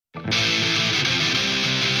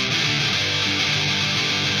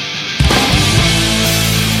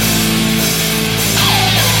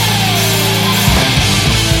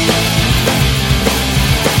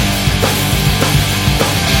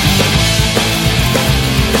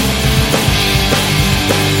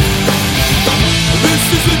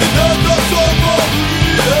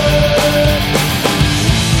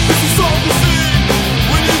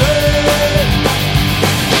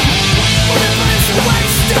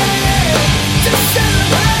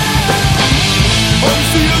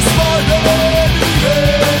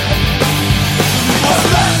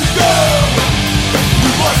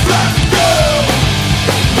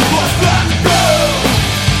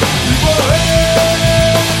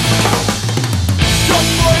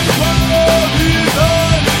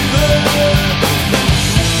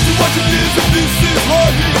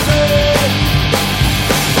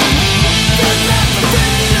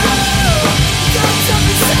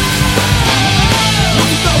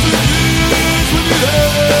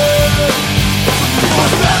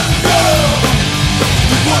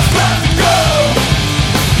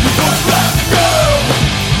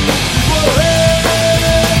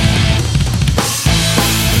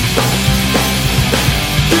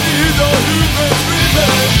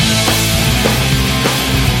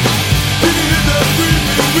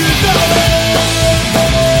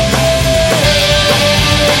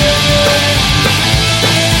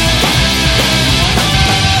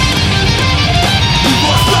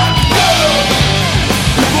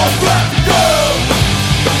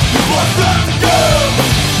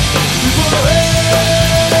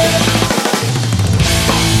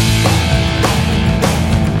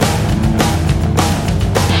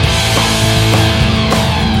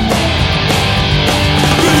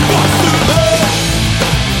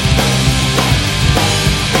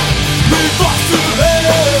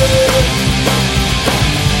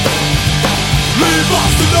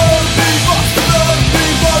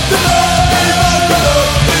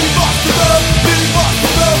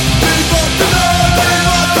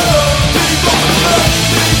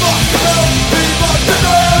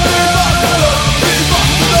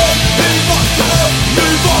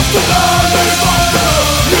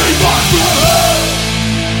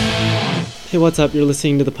Hey, what's up? You're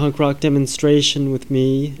listening to the punk rock demonstration with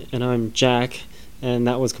me, and I'm Jack, and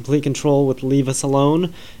that was Complete Control with Leave Us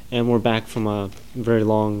Alone, and we're back from a very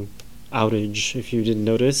long outage, if you didn't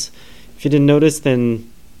notice. If you didn't notice,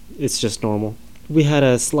 then it's just normal. We had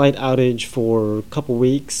a slight outage for a couple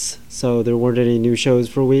weeks, so there weren't any new shows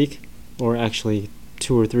for a week, or actually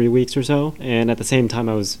 2 or 3 weeks or so, and at the same time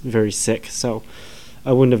I was very sick, so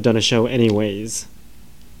I wouldn't have done a show anyways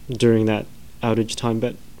during that outage time,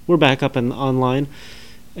 but we're back up and online,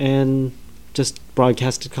 and just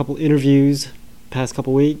broadcasted a couple interviews past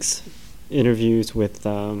couple weeks. Interviews with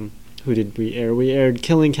who did we air? We aired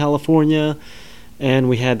Killing California, and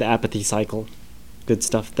we had the Apathy Cycle. Good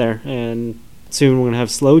stuff there. And soon we're gonna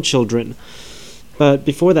have Slow Children. But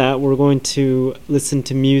before that, we're going to listen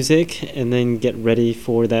to music and then get ready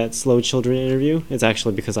for that Slow Children interview. It's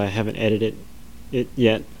actually because I haven't edited it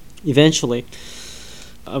yet. Eventually,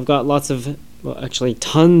 I've got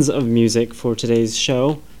tons of music for today's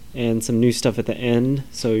show and some new stuff at the end,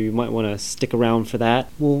 so you might want to stick around for that.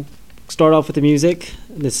 We'll start off with the music.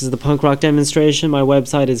 This is the punk rock demonstration. My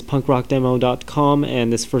website is punkrockdemo.com,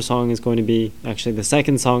 and this first song is going to be, actually the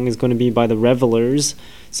second song is going to be by the Revelers.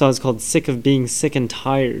 The song is called Sick of Being Sick and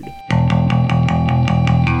Tired.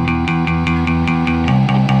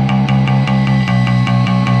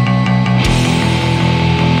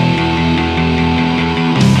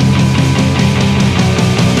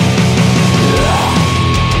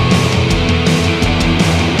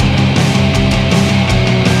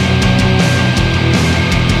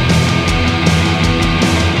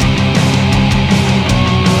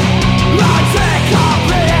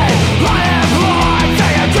 I am blind,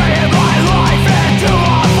 they have traded my life into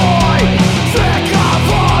a void.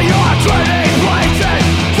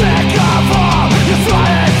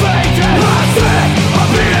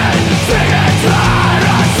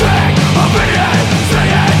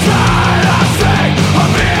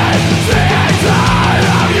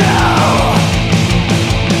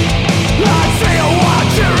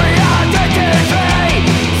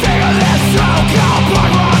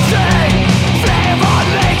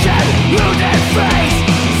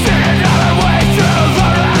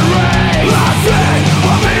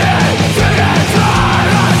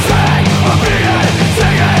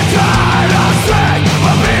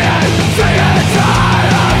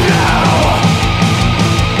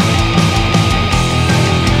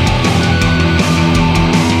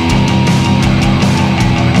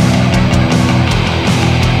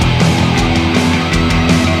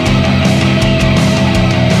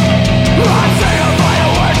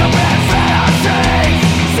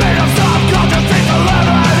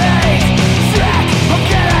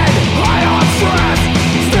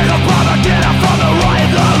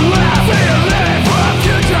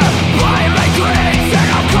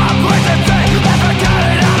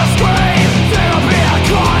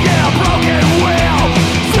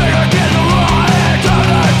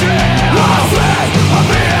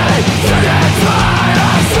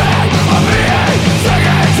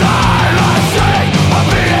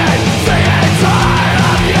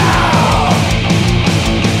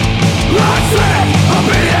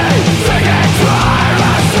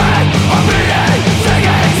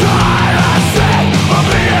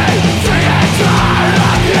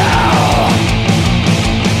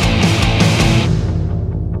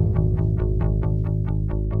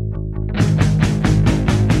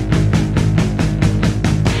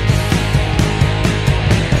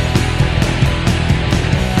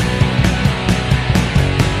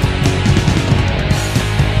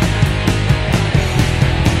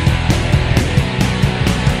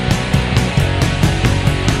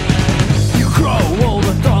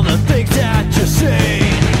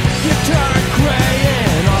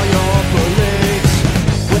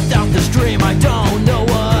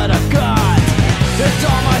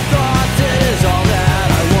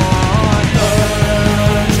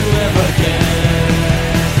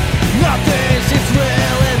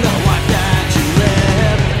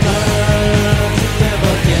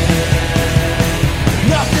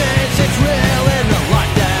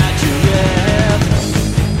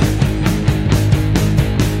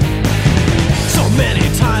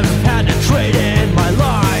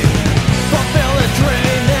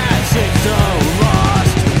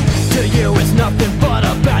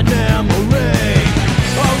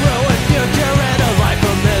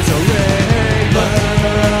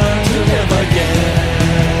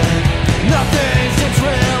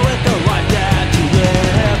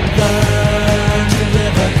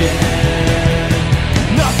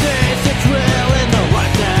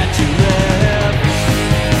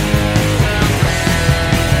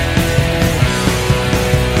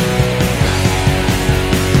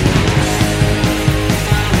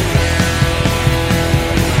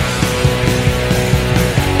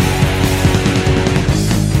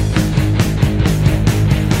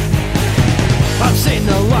 Seen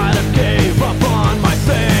the light, I gave up on my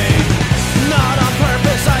faith. Not on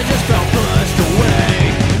purpose, I just felt pushed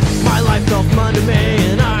away. My life felt mud to me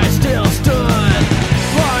and I still stood.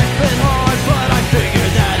 Life been hard, but I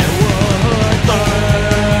figured that it would.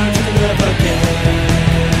 Learn to live again.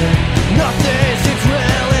 Nothing seems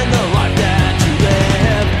real in the life that you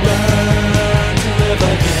live. Learn to live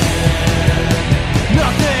again.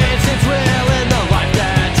 Nothing seems real in the life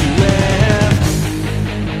that you live.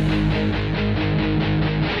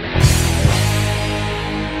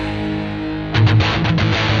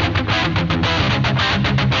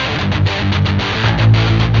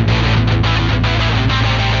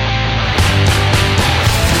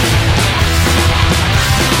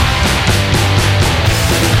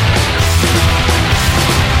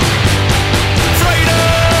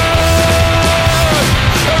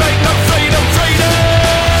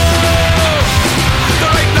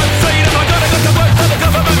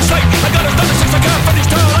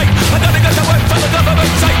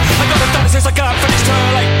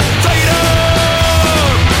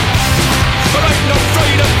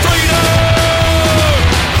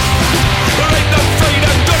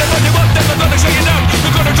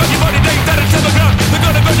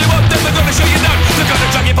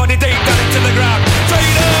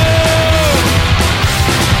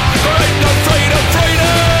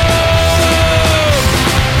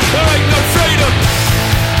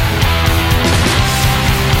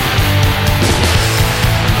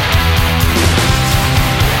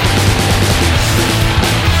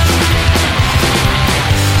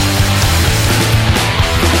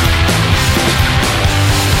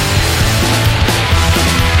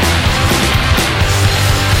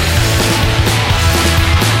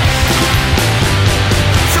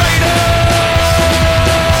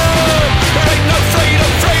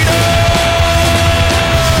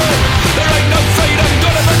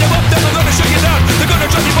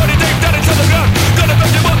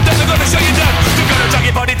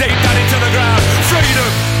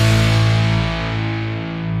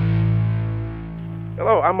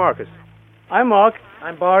 Hello, I'm Marcus. I'm Mark.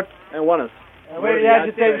 I'm Bart. And Wannes. And we're the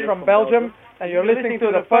Agitated from Belgium, and you're listening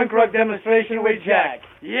to the punk rock demonstration with Jack.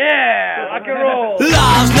 Yeah! Rock and roll!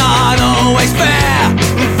 Love's not always fair.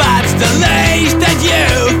 That's the least that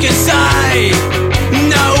you can say.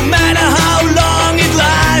 No matter how long it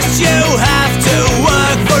lasts, you have to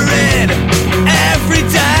work for it every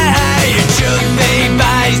day. It should be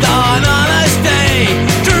based on honesty,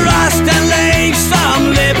 trust and leave some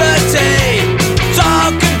liberty.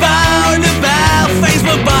 Talk about things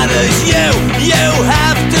what bothers you, you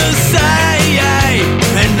have to say.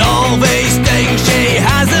 And all these things she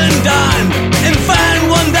hasn't done. And then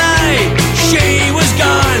one day she was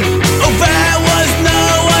gone. Oh, there was no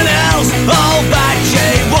one else. All that she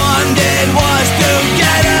wanted was to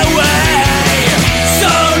get away.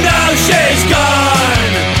 So now she's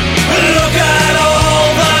gone. Look at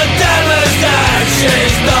all the damage that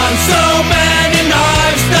she's done. So many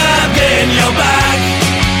knives stabbed in your back.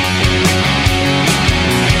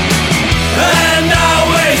 And now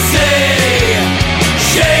we see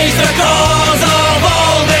she's the cause of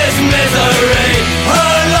all this misery.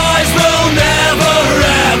 Her lies will never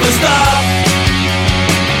ever stop.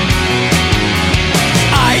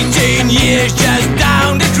 18 years just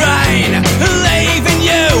down the drain, leaving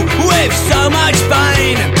you with so much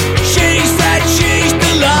pain. She said she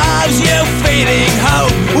still loves you, feeding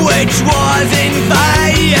hope, which was in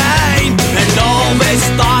vain. And all this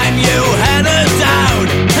time you had her down,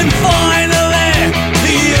 and finally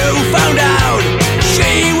you found out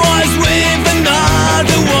she was with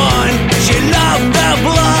another one. She loved the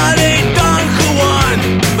bloody Don Juan,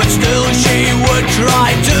 but still she would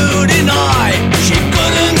try to deny. She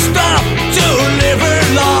couldn't stop to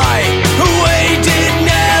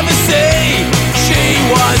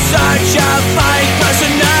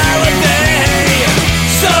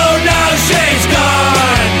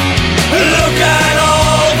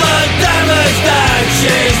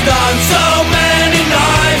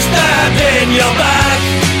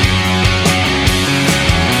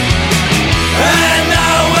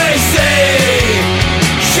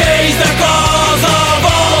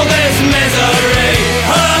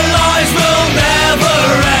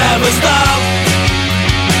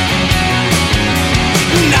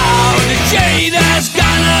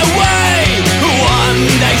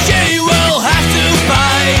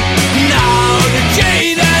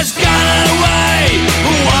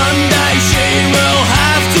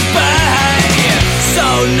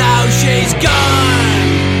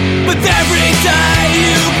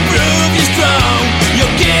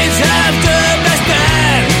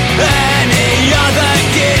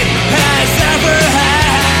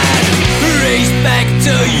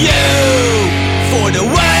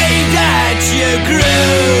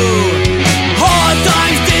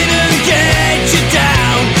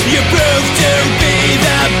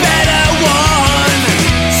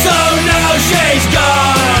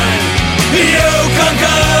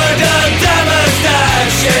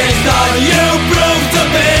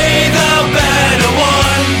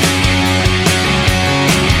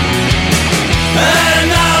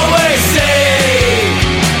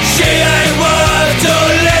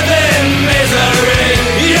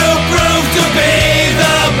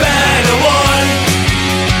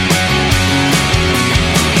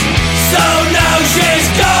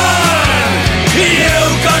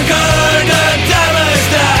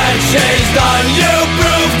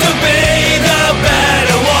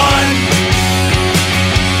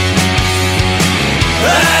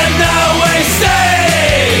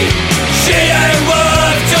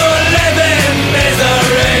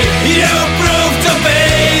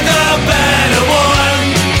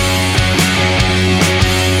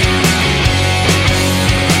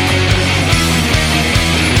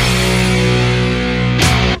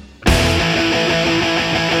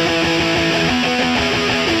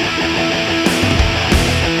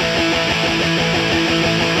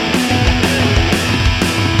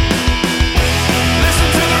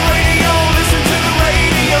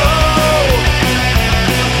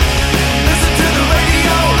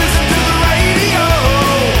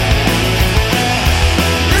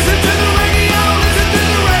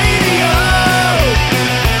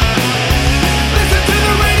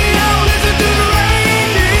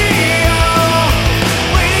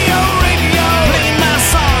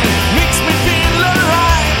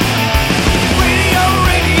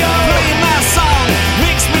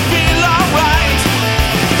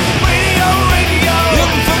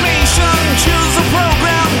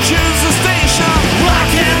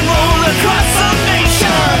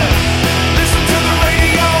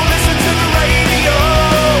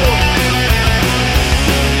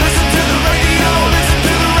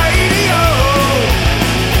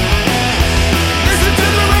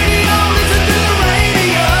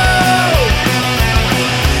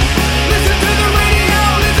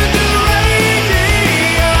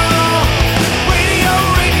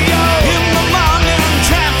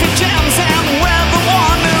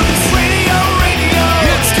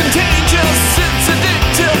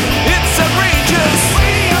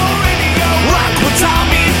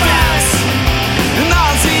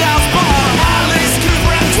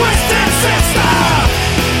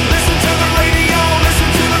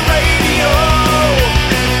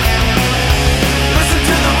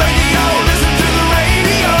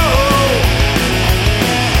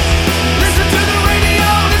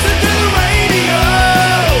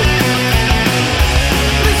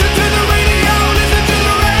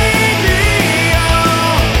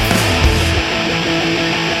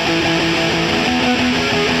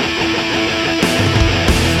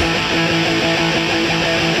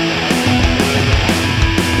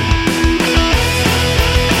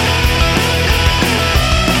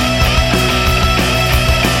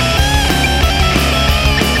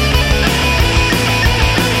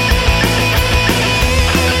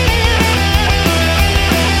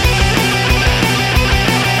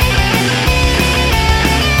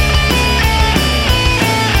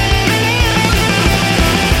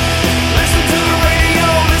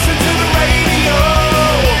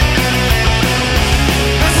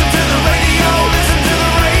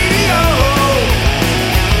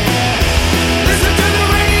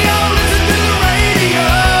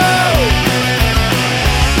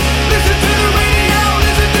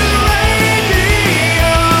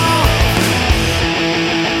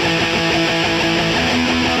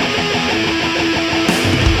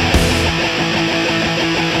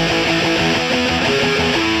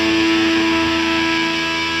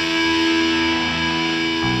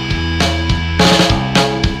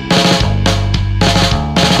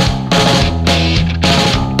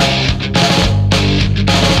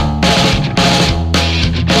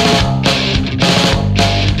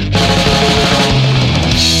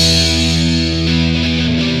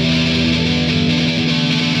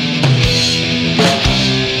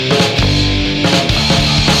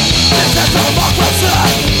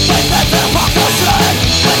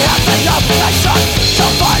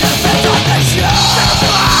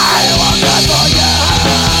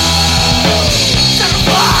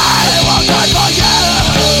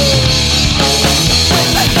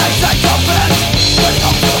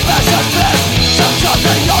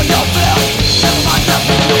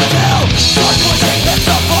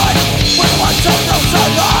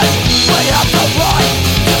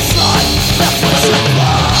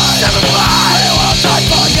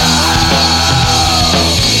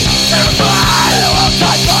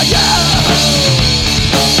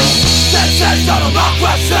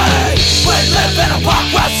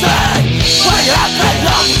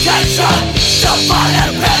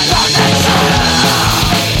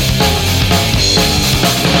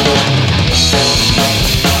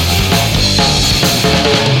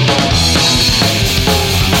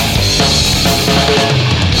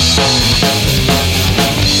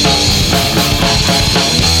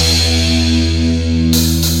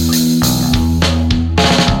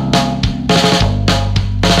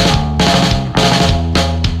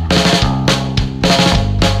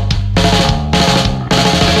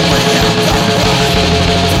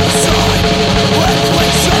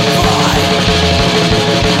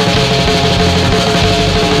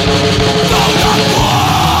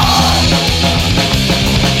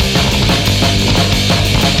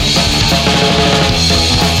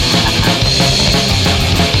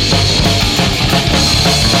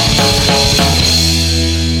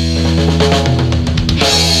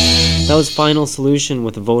That was Final Solution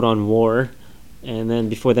with Vote on War. And then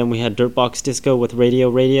before then we had Dirtbox Disco with Radio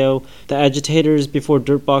Radio. The Agitators before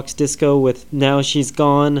Dirtbox Disco with Now She's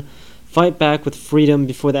Gone. Fight Back with Freedom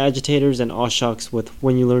before the Agitators. And Oshucks with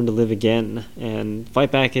When You Learn to Live Again. And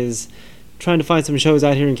Fight Back is trying to find some shows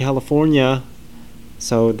out here in California,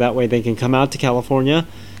 so that way they can come out to California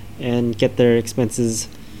and get their expenses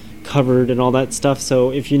covered and all that stuff.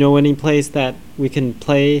 So if you know any place that we can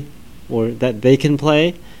play or that they can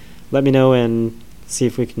play, let me know and see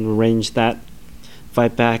if we can arrange that.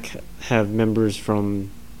 Fight Back have members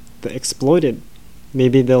from the Exploited.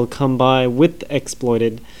 Maybe they'll come by with the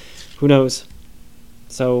Exploited. Who knows?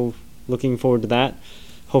 So looking forward to that.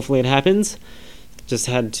 Hopefully it happens. Just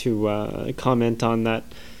had to comment on that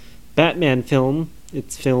Batman film.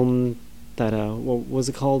 It's filmed that, what was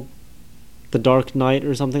it called? The Dark Knight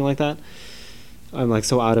or something like that. I'm like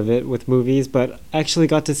so out of it with movies, but I actually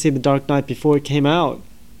got to see The Dark Knight before it came out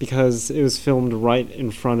because it was filmed right in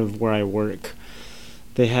front of where I work.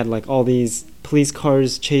 They had like all these police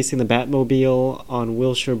cars chasing the Batmobile on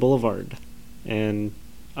Wilshire Boulevard. And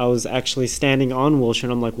I was actually standing on Wilshire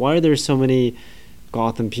and I'm like, why are there so many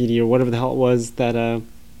Gotham PD or whatever the hell it was that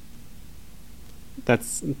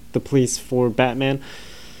that's the police for Batman.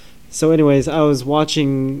 So anyways, I was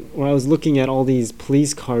looking at all these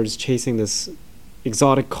police cars chasing this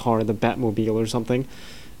exotic car, the Batmobile or something,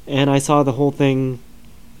 and I saw the whole thing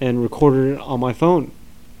and recorded it on my phone,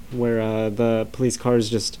 where the police cars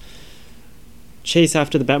just chase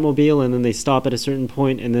after the Batmobile and then they stop at a certain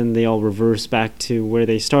point and then they all reverse back to where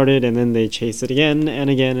they started and then they chase it again and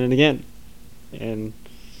again and again. And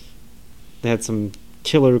they had some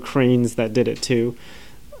killer cranes that did it too.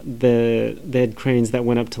 They had cranes that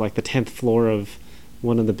went up to like the 10th floor of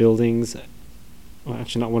one of the buildings. Well,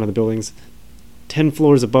 actually not one of the buildings. 10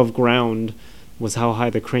 floors above ground was how high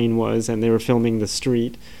the crane was, and they were filming the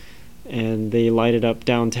street. And they lighted up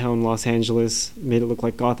downtown Los Angeles, made it look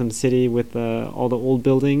like Gotham City with all the old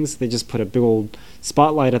buildings. They just put a big old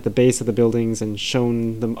spotlight at the base of the buildings and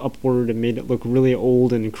shone them upward and made it look really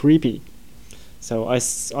old and creepy. So I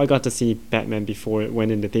got to see Batman before it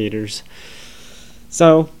went into theaters.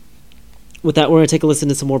 So with that, we're going to take a listen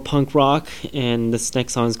to some more punk rock, and this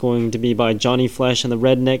next song is going to be by Johnny Flesh and the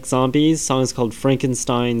Redneck Zombies. The song is called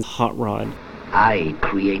Frankenstein's Hot Rod. I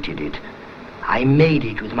created it. I made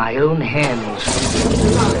it with my own hands. It's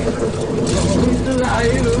alive! It's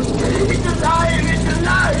alive! It's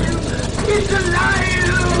alive! It's alive!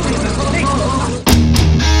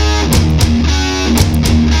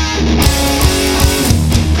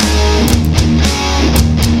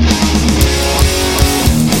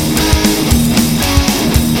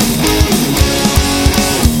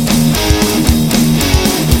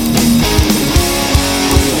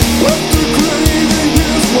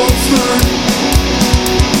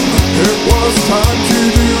 It was time to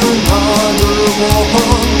do another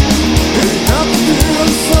war.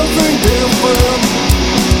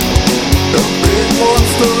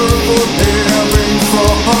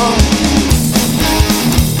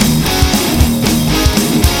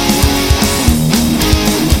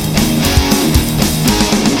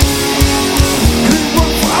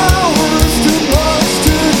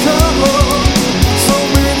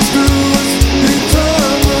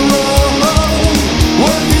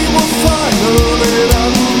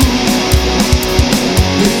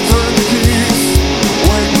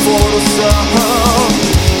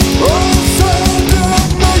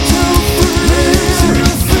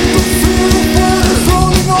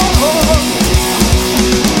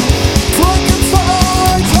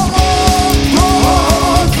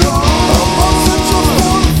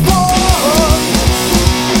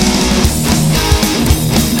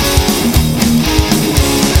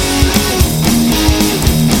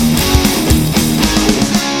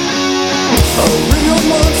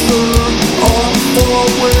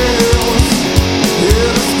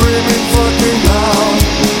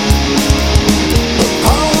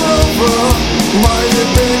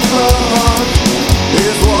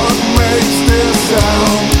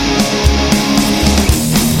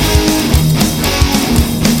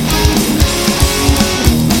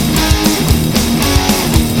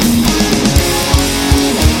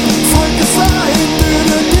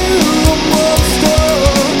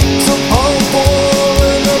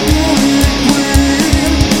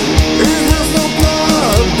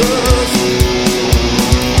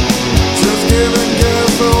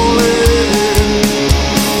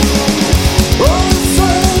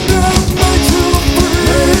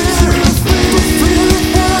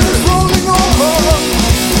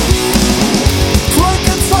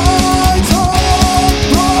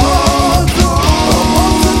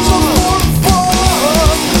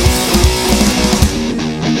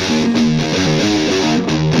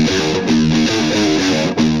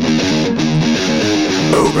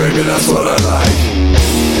 That's what I like.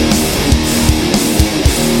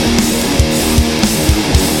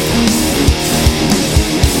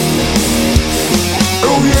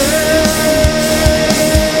 Oh yeah.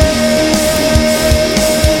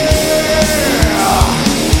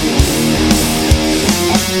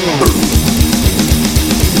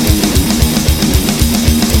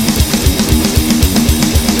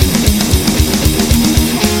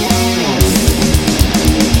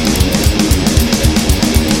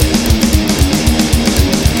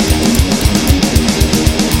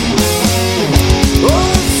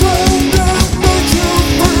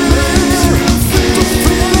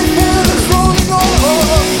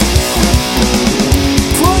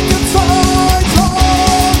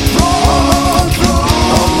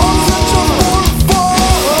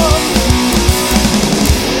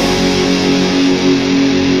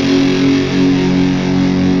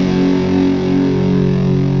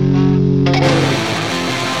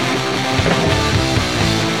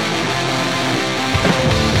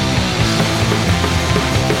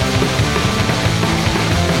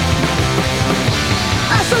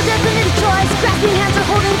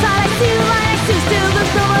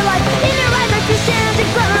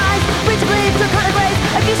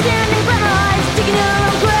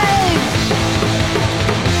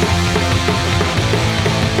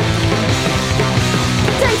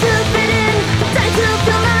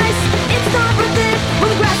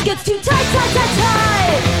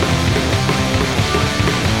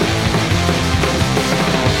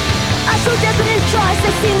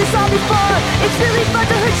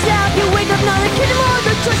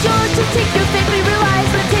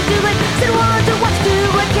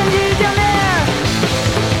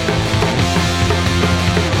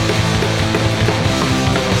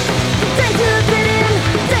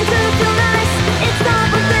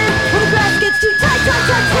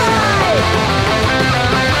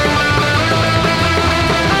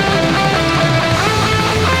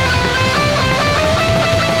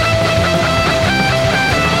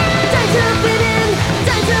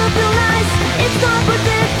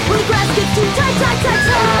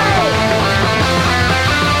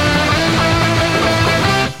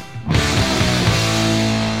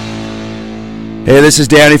 Hey, this is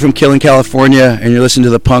Danny from Killing California, and you're listening to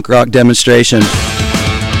the Punk Rock Demonstration.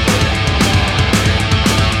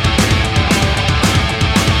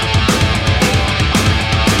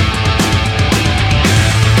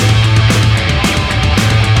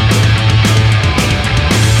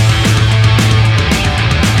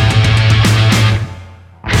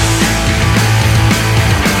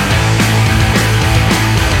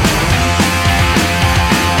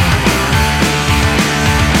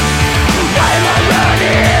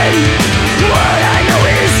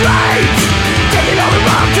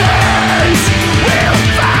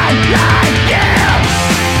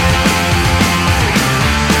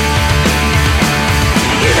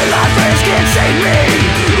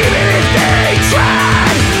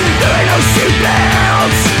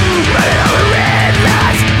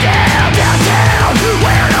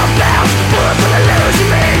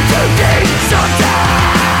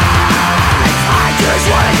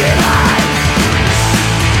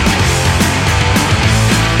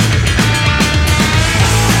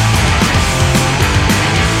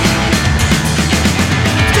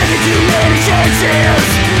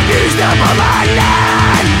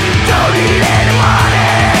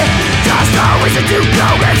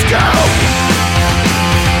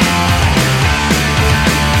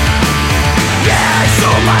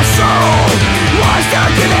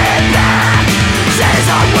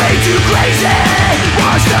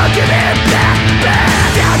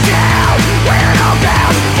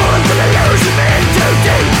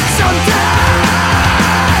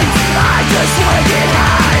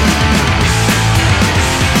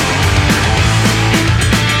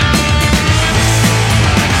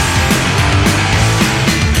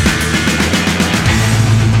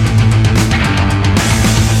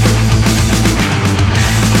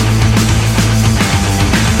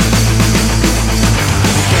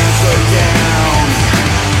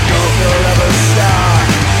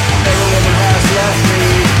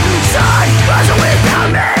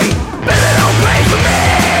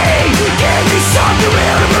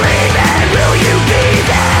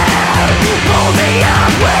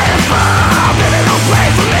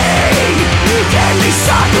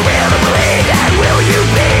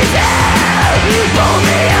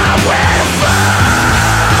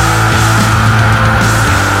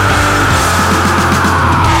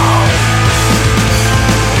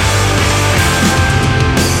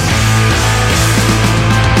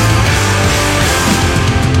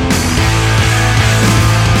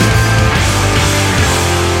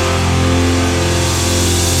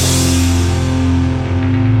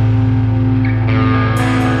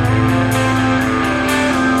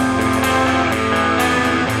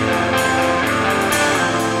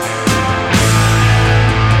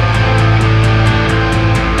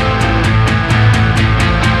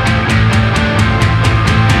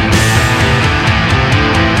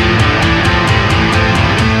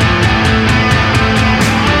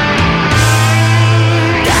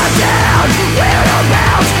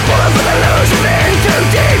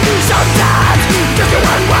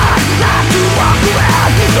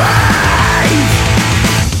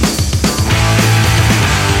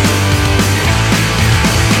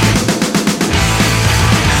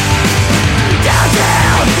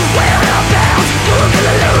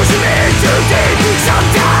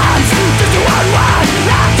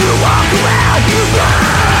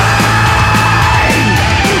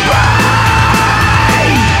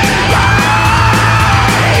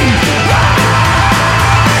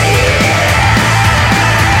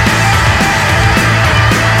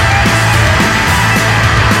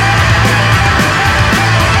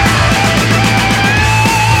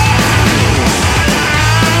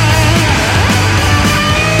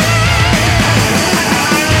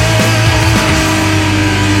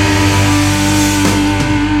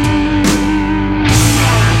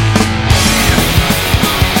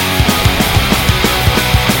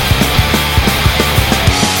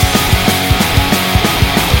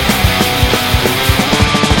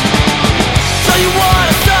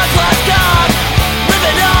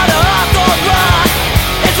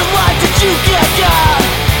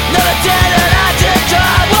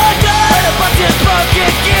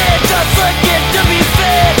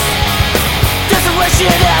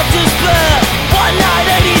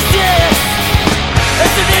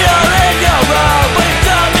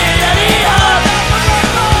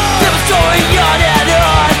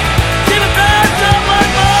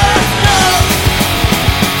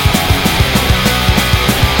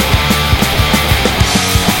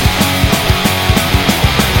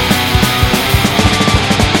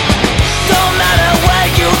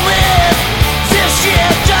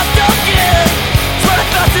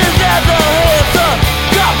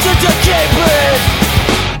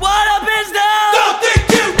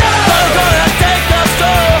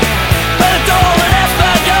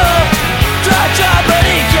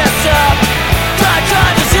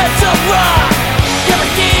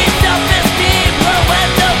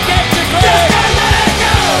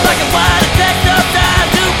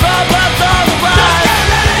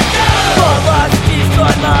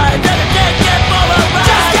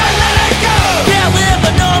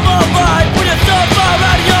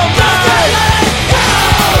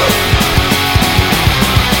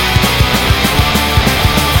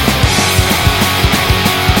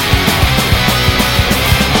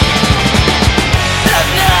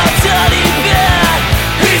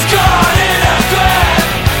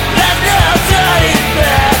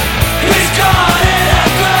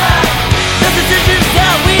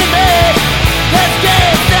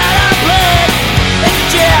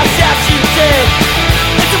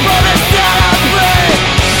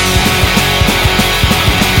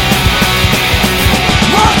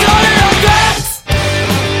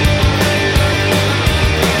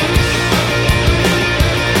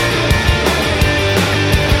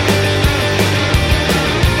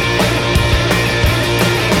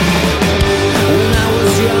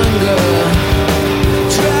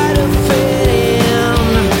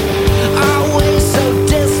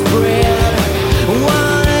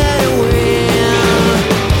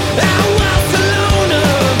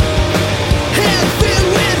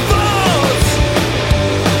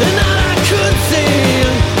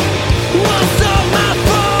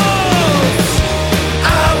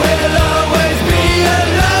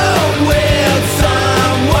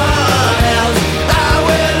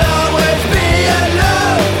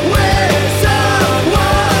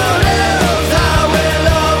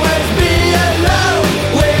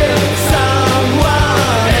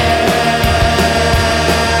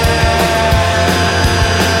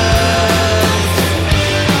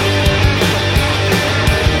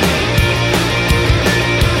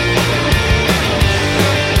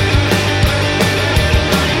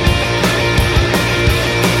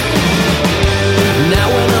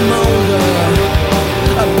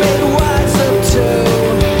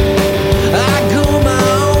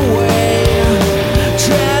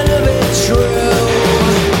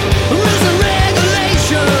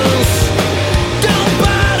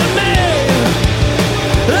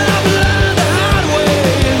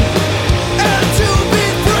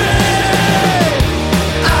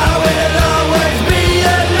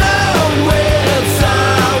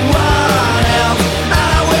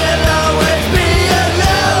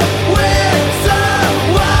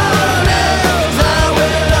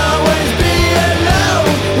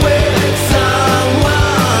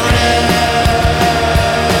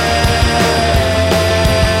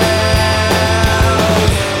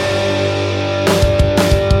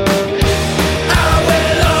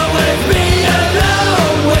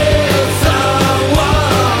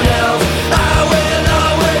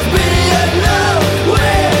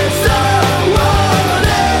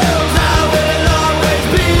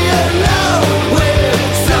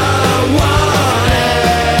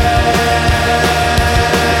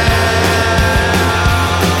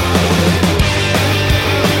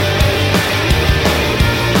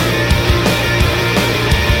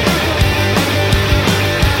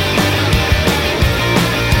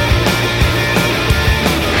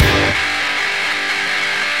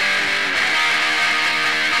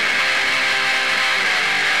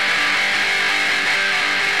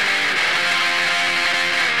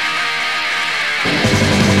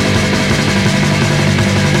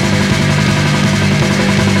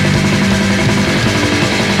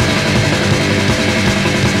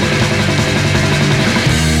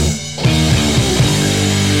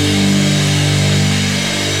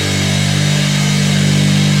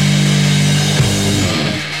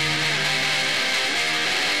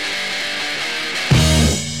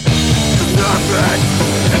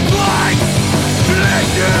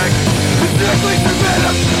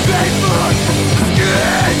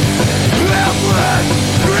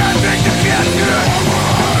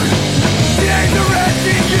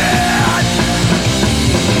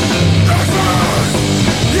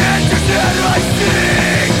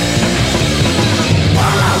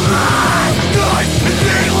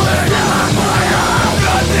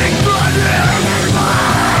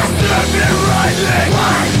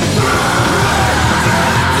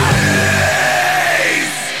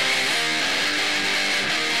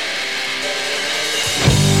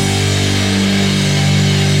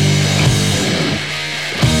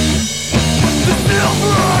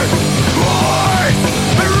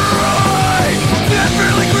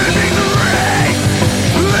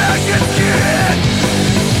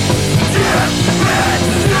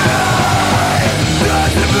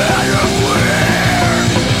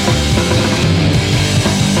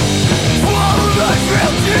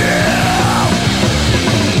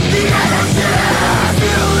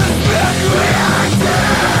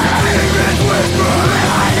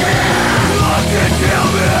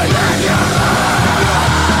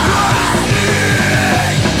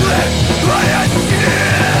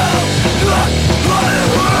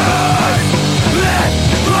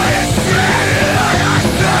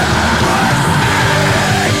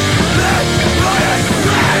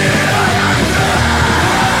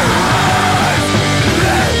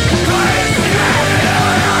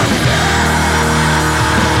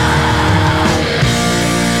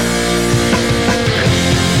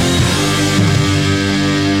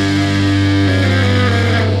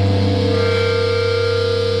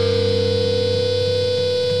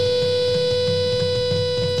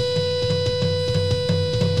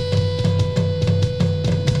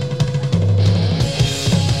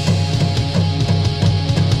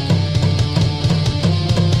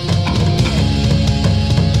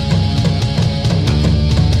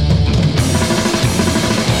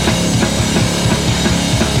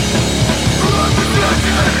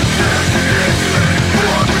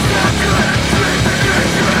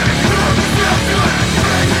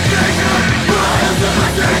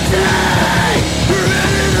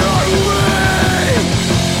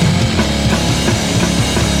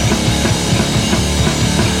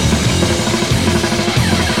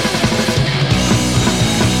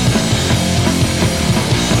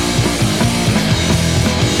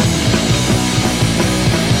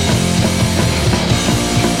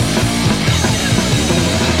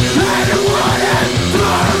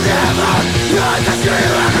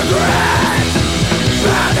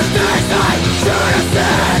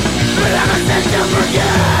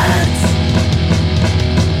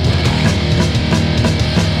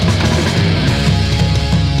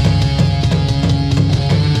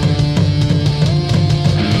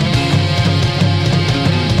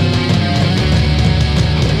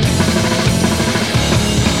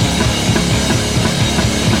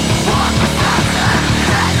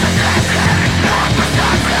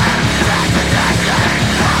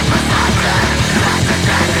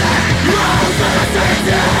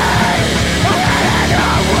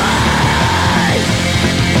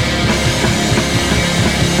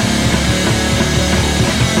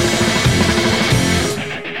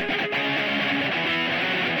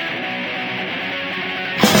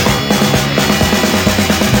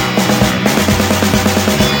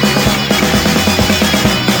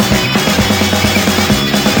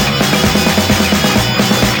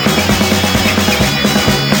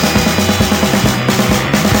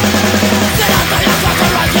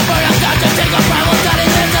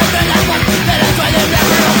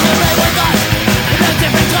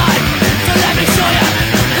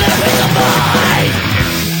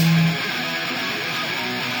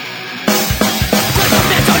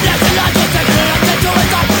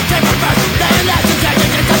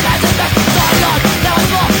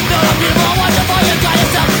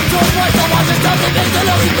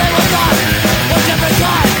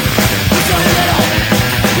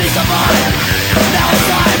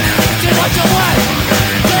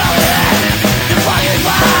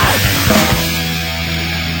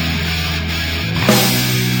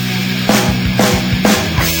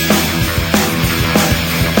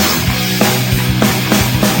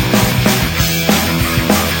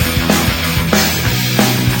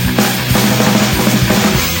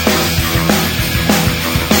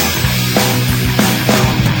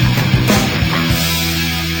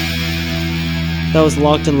 That was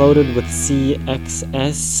Locked and Loaded with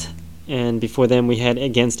CXS, and before them we had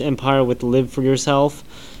Against Empire with Live for Yourself,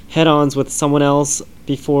 Head-Ons with Someone Else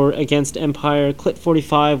before Against Empire, Clit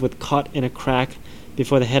 45 with Caught in a Crack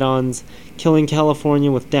before the Head-Ons, Killing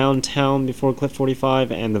California with Downtown before Clit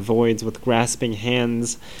 45, and The Voids with Grasping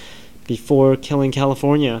Hands before Killing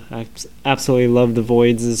California. I absolutely love The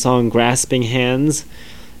Voids' song Grasping Hands.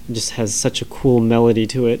 It just has such a cool melody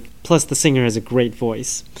to it. Plus the singer has a great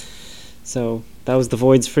voice. So that was The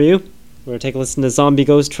Voids for you. We're going to take a listen to Zombie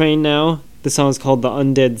Ghost Train now. The song is called The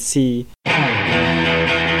Undead Sea.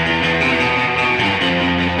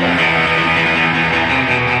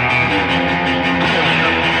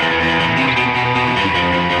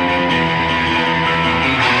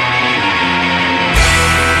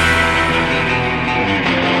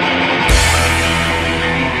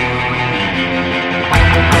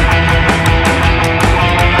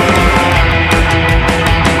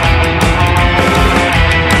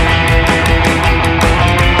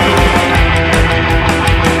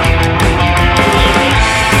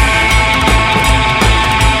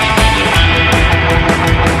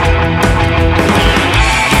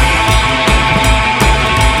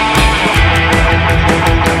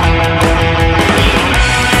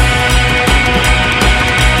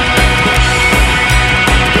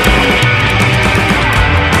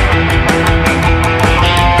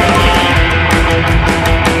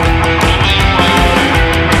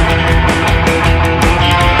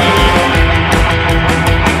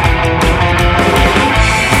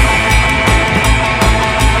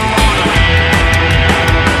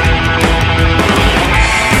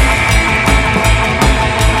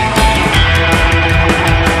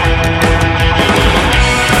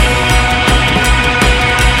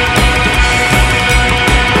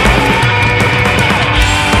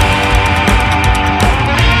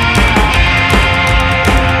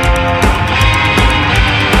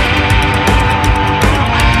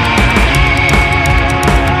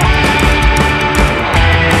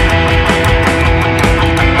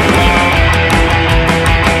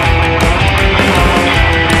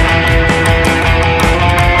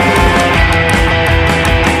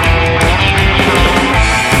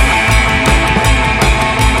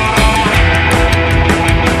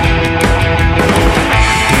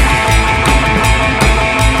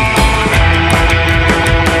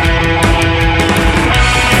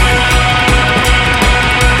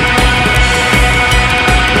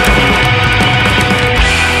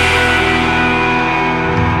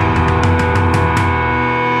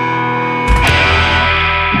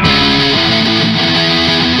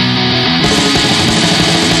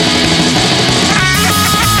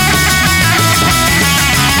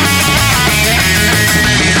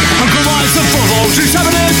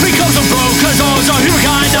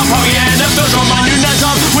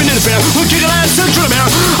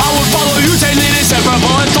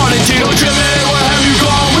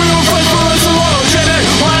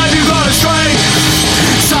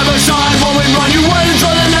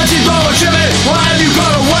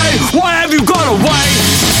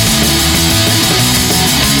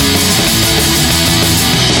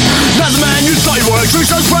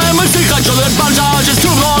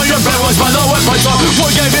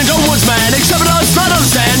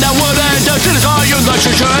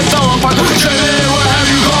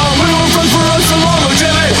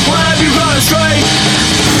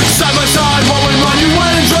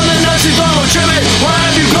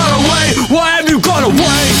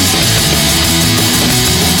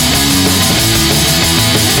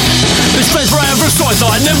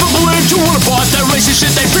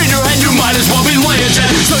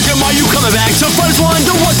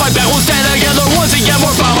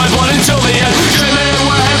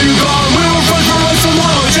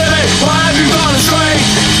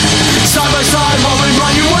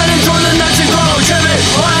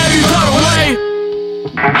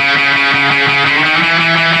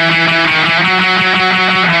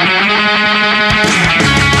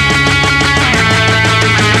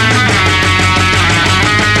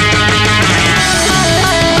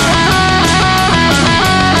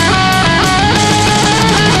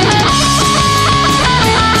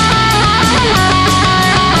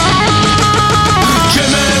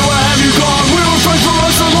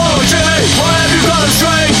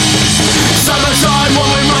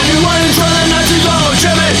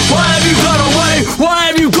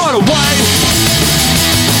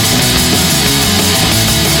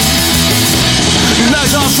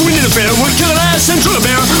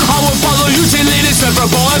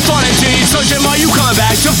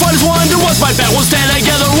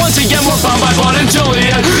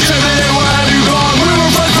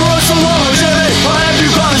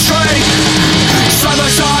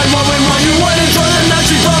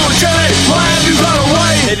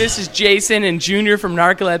 This is Jason and Junior from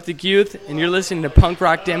Narcoleptic Youth, and you're listening to Punk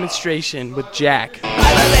Rock Demonstration with Jack.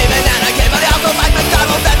 I believe in anarchy, but I also like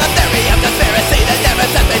McDonald's and the theory of conspiracy that never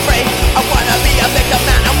set me free. I wanna be a victim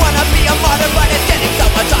man, I wanna be a martyr, but it's getting so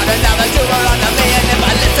much harder now.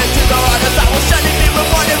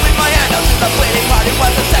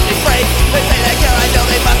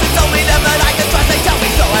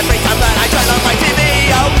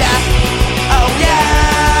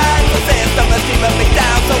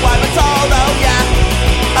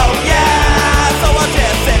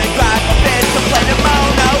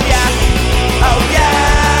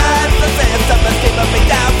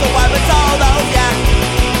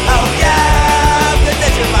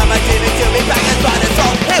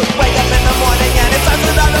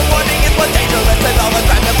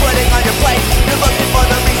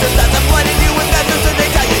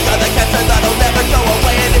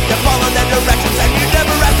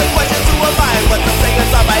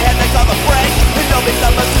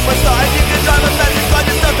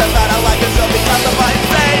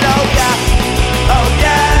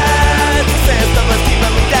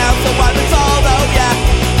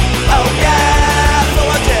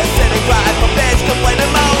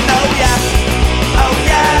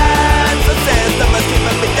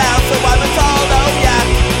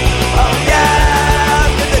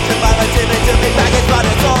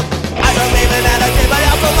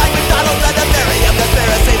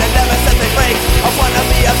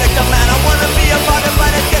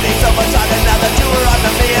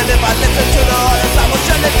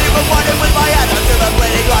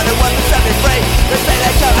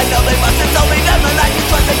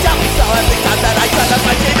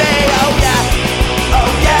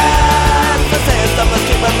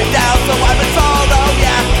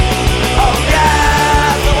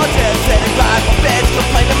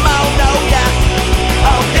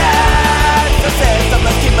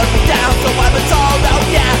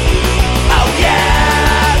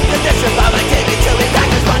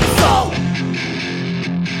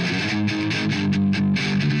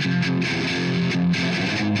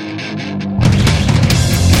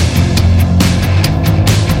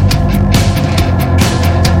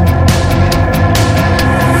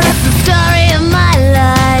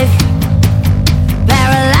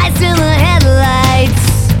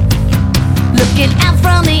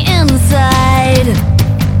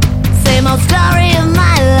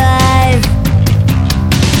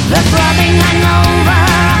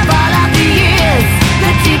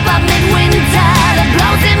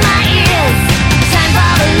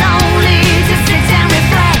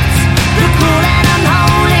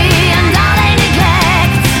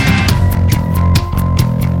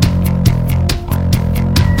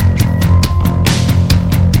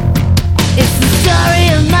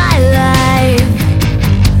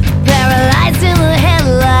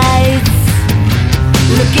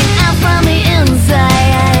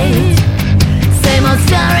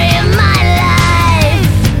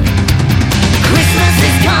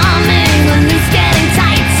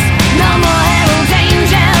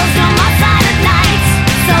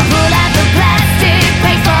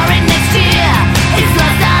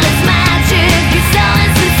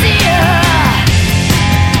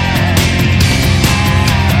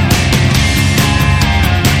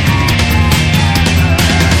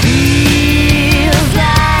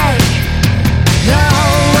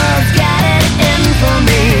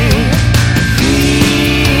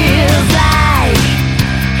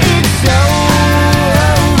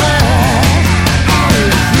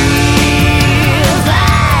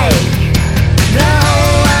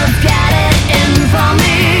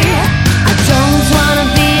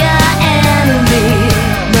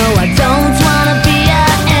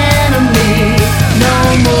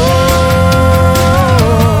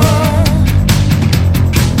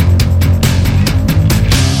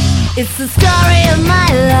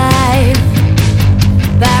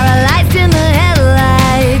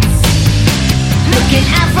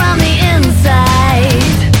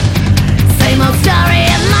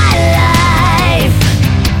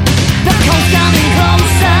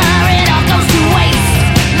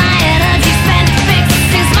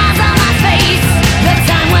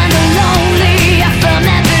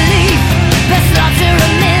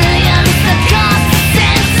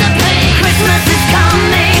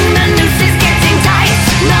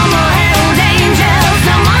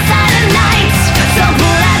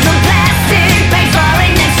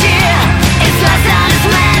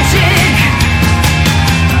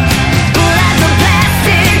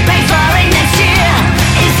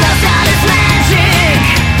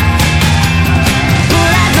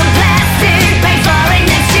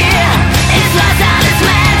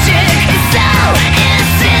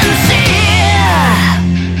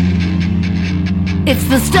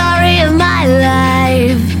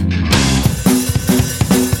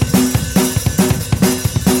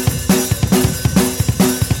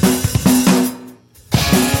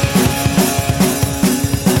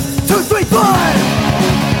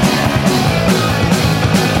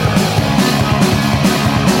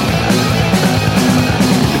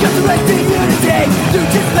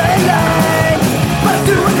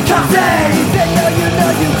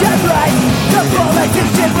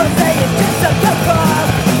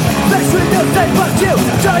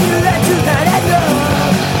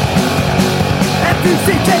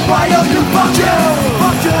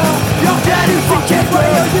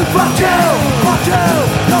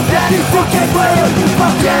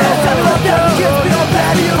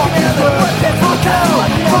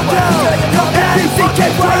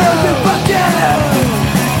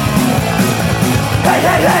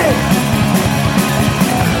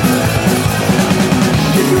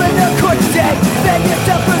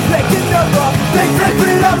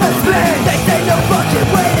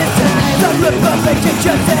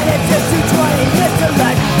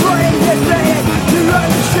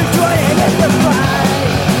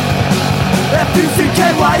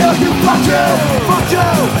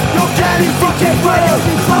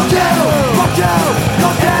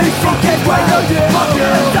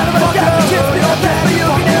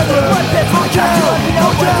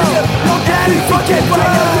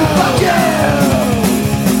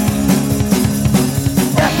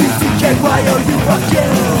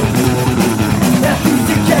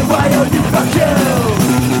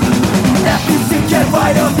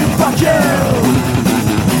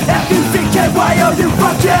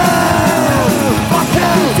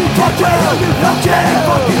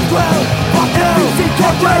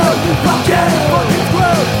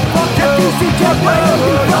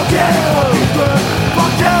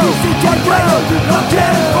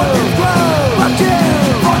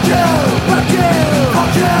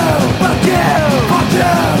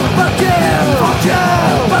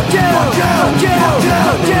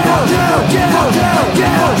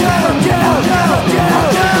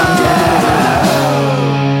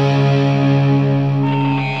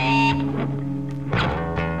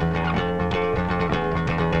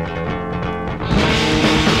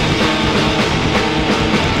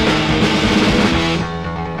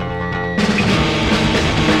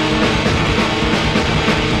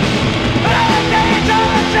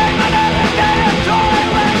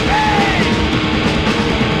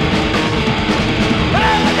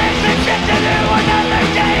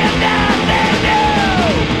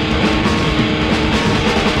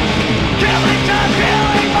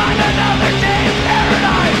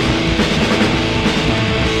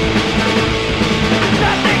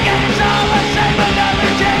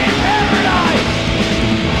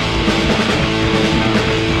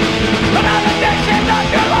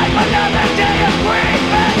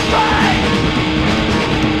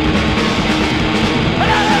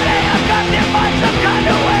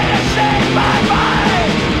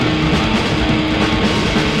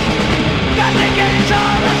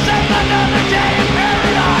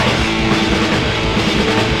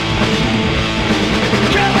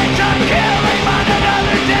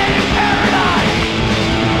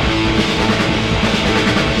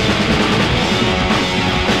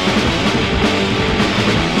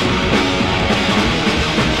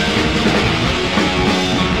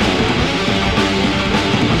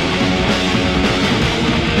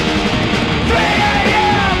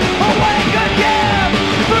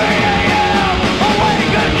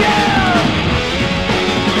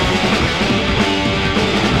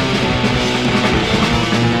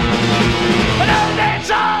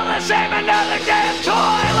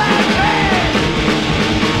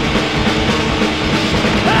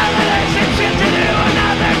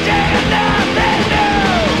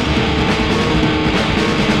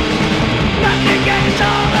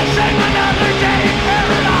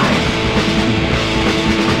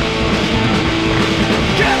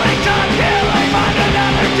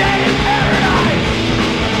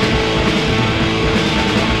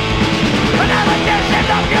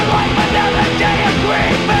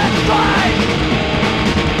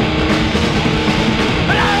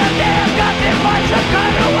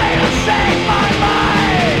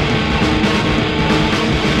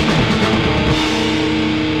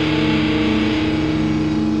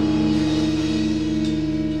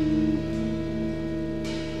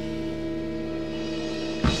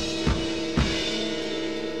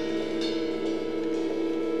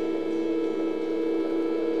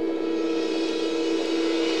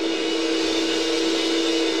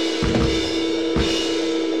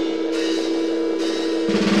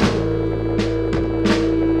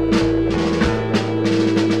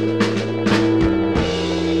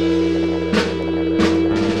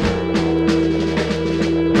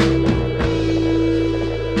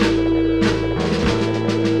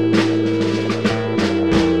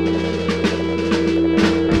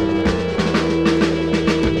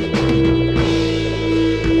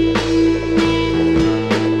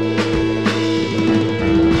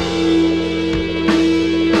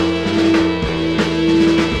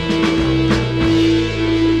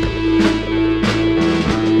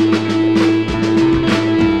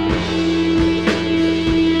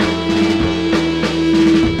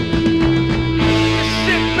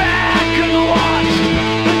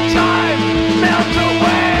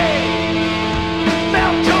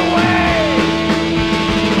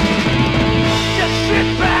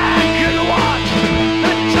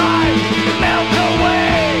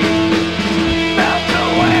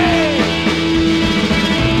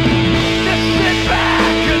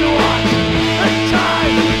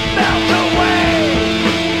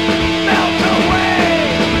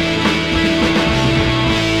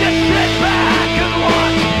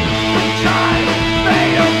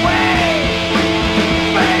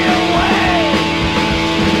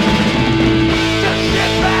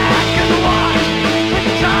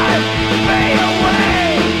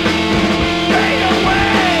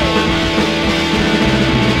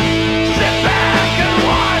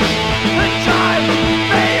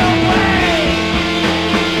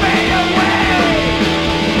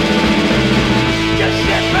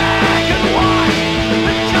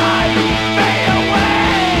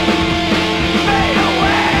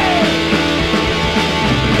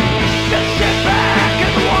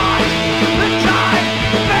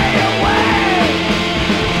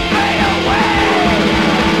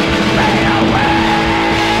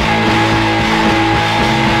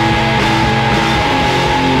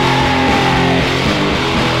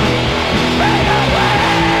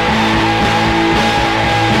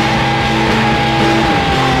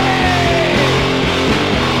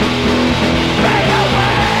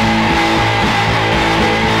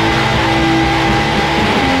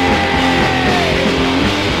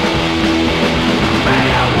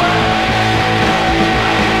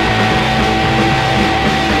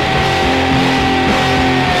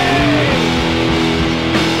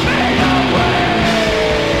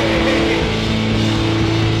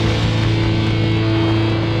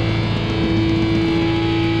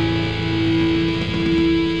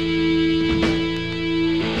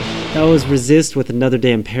 That was Resist with Another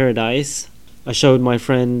Day in Paradise. I showed my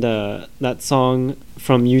friend that song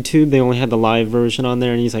from YouTube. They only had the live version on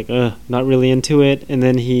there, and he's like, not really into it. And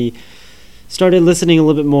then he started listening a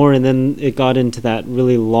little bit more, and then it got into that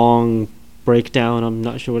really long breakdown. I'm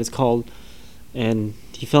not sure what it's called. And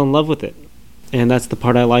he fell in love with it. And that's the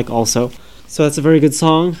part I like also. So that's a very good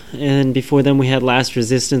song. And before then we had Last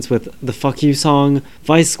Resistance with the Fuck You song,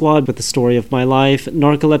 Vice Squad with The Story of My Life,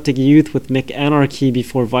 Narcoleptic Youth with Mick Anarchy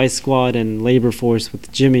before Vice Squad, and Labor Force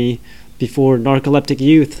with Jimmy before Narcoleptic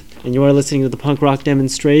Youth. And you are listening to the Punk Rock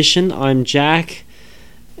Demonstration. I'm Jack,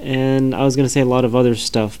 and I was going to say a lot of other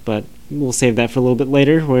stuff, but we'll save that for a little bit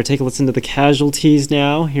later. We're going to take a listen to the Casualties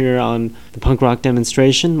now here on the Punk Rock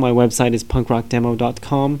Demonstration. My website is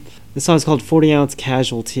punkrockdemo.com. This song is called 40 Ounce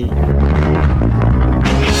Casualty.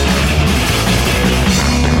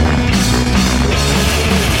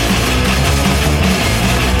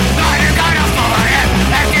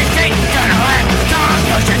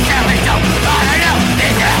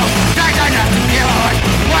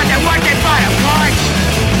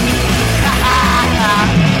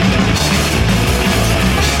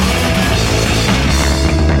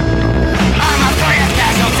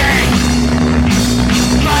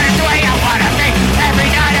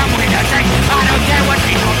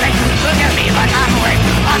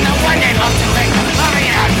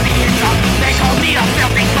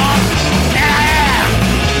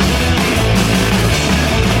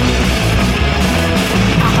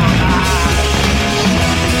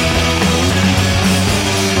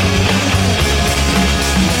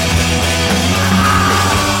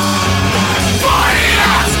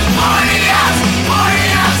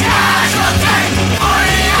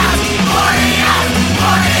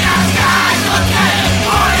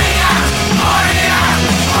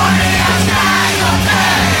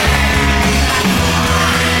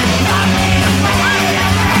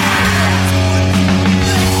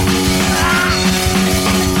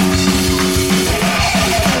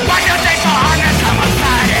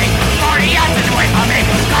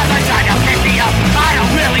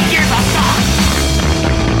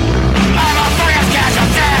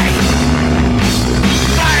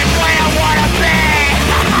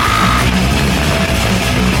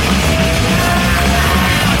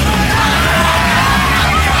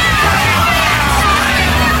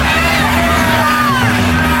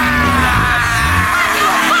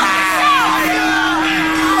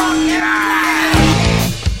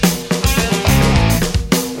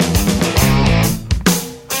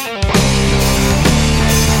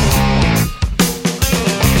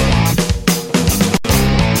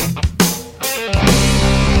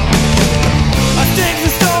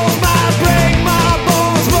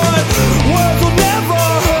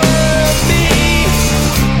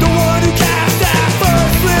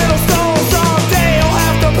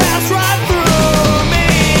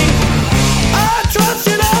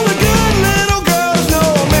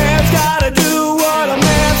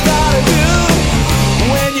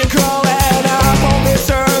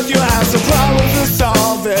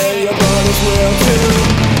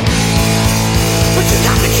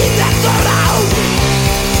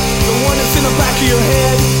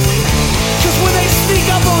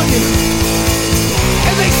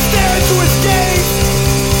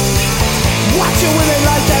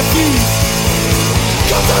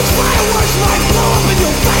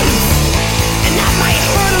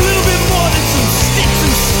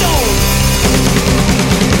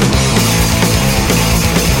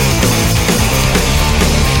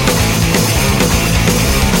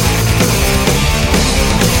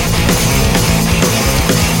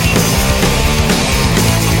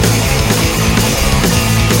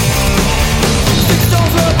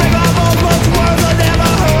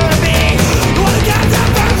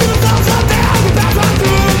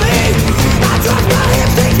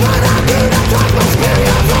 Talk my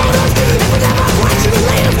experience, all those, if we never question the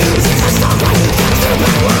latest.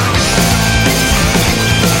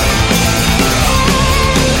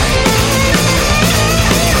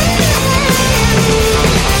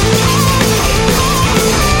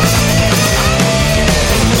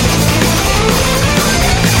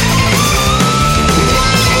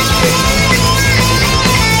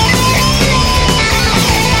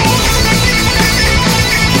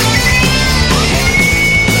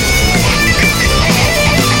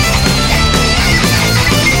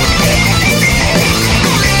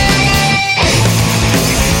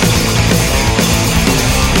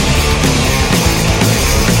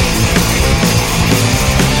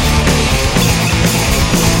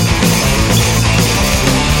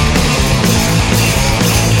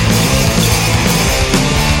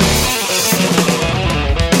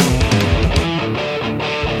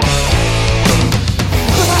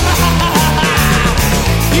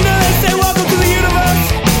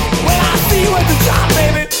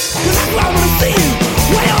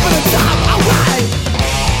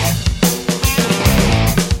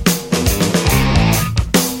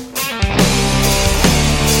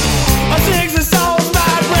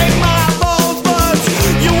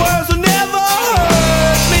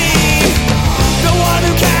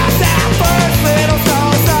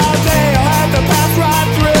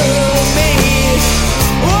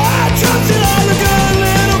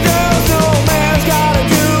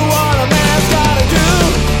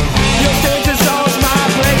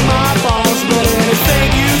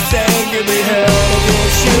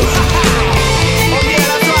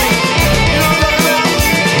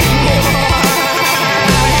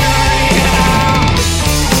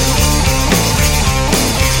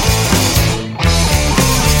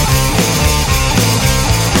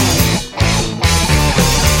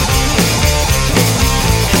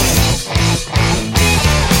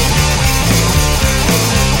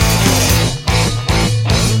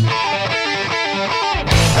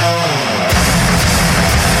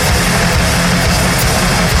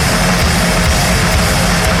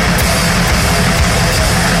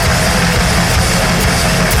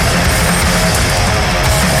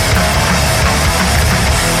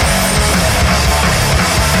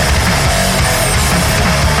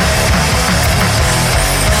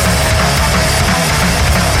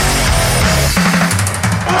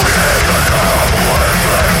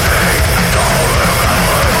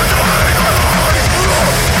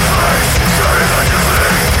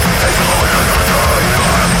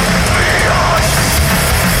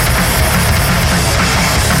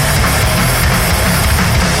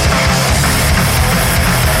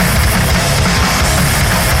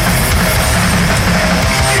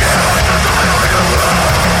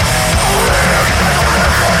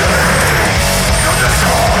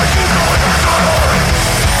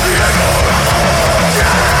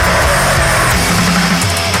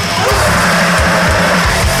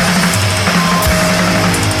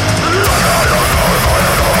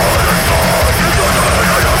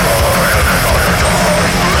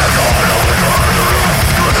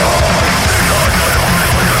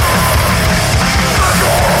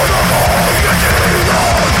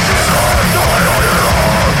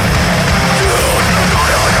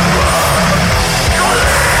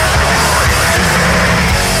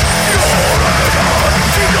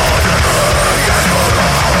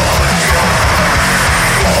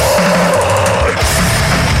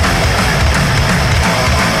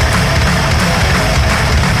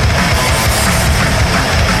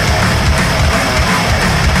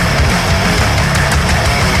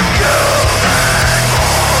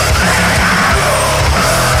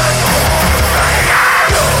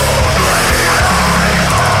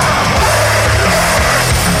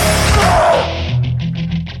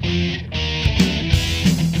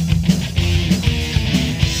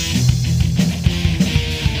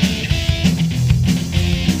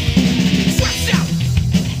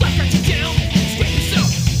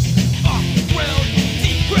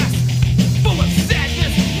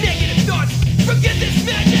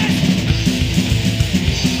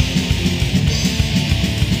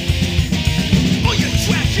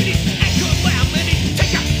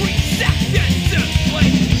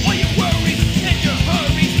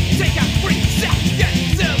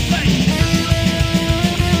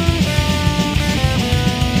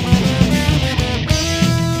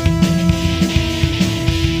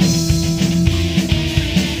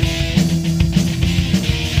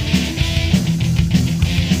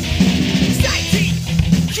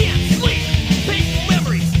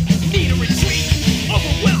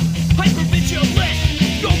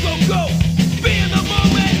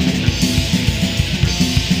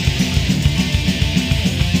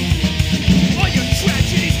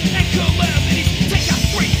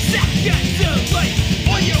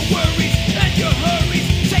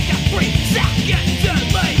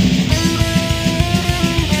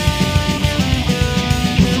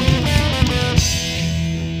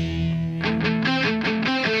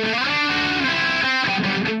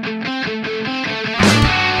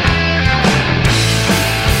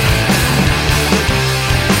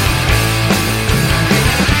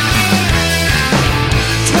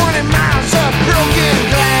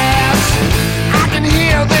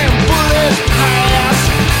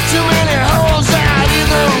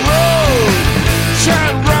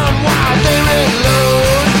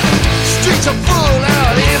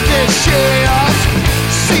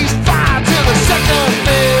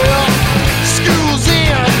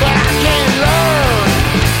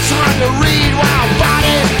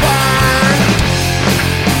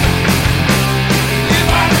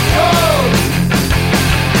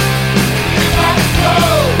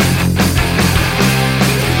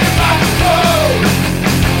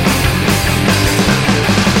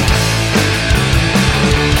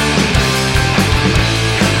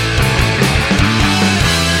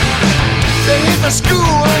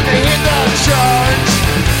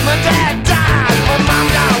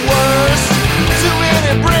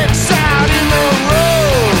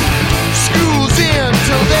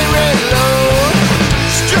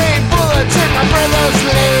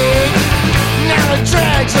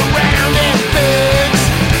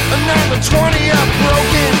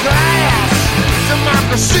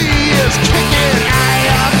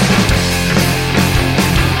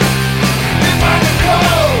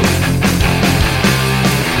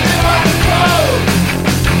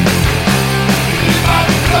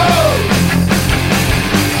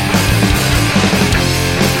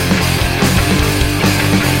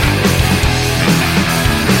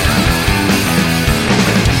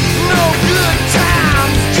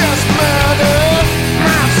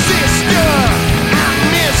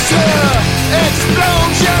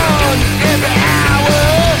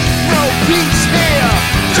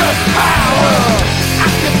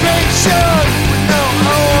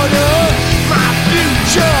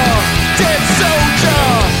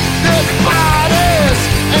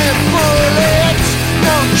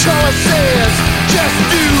 says, just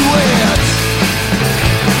do it.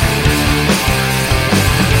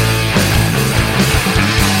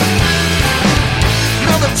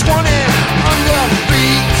 Another 20 on their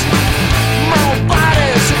feet, more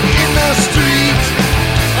bodies in the street.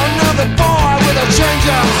 Another boy with a change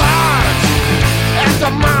of heart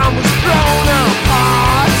after mom was blown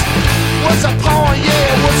apart. What's the point?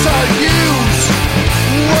 Yeah, what's the use?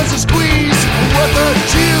 What's the squeeze? What's the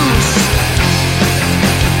juice?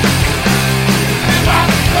 If I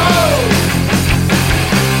go,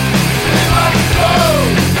 if I go,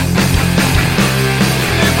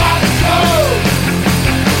 if I go.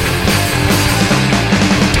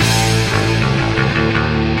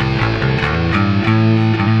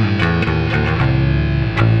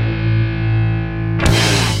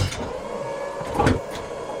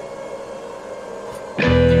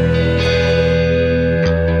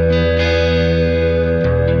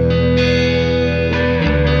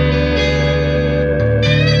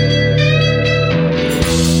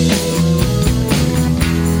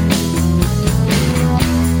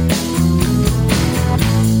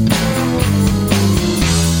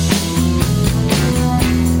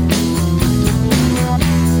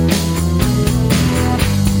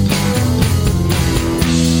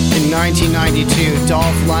 In 1992,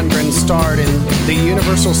 Dolph Lundgren starred in The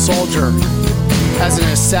Universal Soldier as an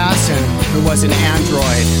assassin who was an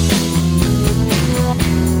android.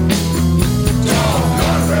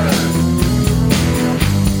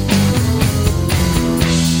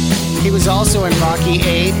 He was also in Rocky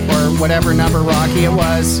 8, or whatever number Rocky it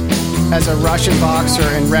was, as a Russian boxer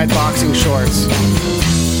in red boxing shorts.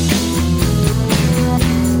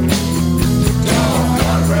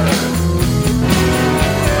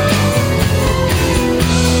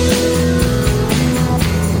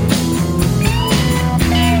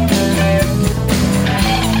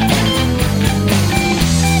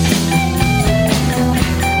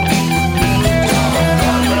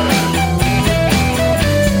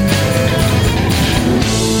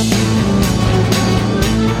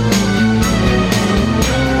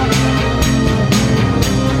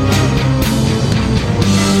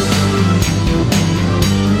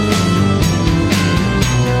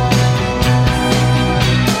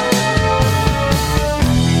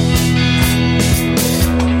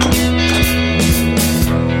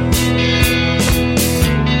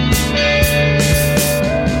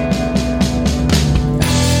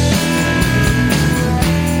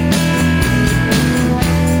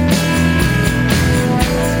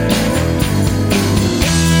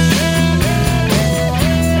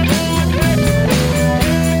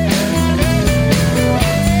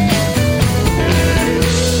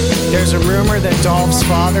 There's a rumor that Dolph's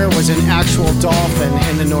father was an actual dolphin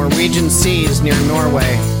in the Norwegian seas near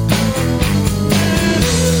Norway.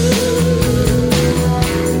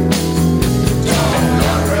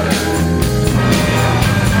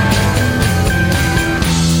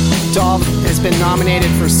 Dolph has been nominated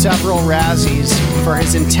for several Razzies for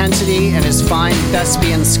his intensity and his fine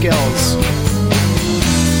thespian skills.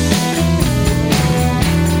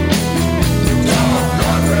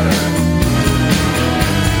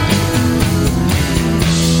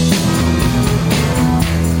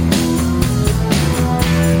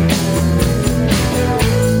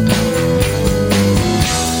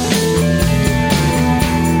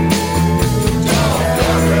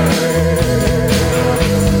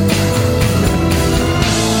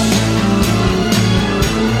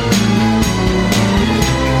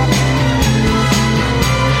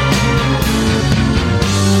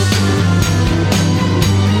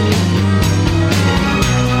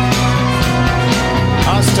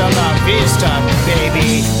 Hasta la vista,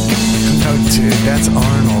 baby. No, dude, that's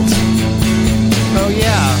Arnold. Oh,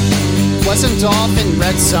 yeah. Wasn't Dolph in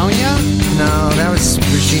Red Sonja? No, that was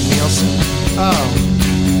Brigitte Nielsen. Oh.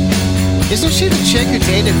 Isn't she the chick who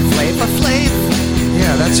dated Flava Flav?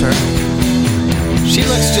 Yeah, that's her. She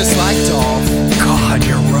looks just like Dolph. God,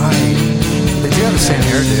 you're right. They do have the same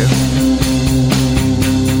hairdo.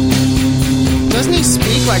 Doesn't he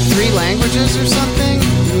speak like 3 languages or something?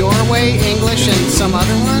 Norway, English, and some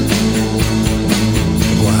other one?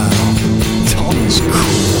 Wow. Dolph is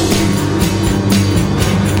cool.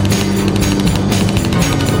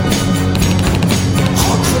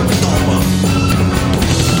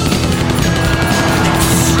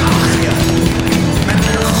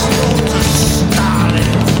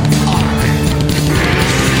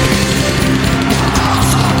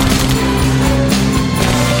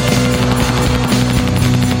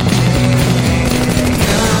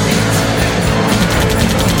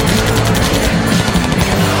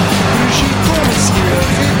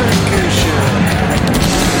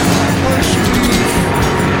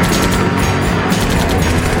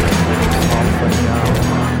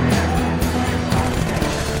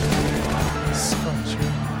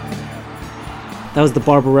 That was the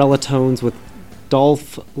Barbarella Tones with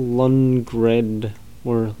Dolph Lundgren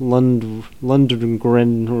or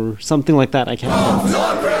Lundgren or something like that. I can't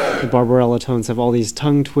remember. The Barbarella Tones have all these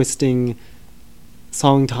tongue-twisting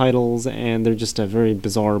song titles, and they're just a very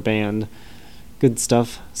bizarre band. Good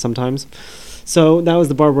stuff sometimes. So that was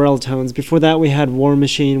the Barbarella Tones. Before that, we had War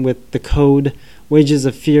Machine with The Code, Wages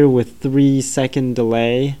of Fear with 3-second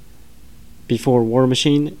delay before War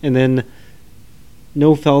Machine, and then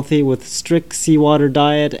No Filthy with Strict Seawater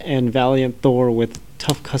Diet, and Valiant Thor with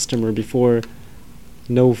Tough Customer before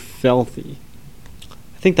No Filthy.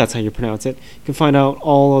 I think that's how you pronounce it. You can find out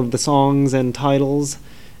all of the songs and titles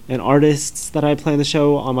and artists that I play on the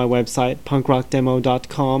show on my website,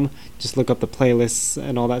 punkrockdemo.com. Just look up the playlists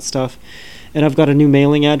and all that stuff. And I've got a new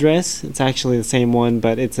mailing address. It's actually the same one,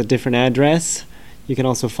 but it's a different address. You can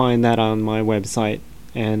also find that on my website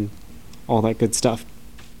and all that good stuff.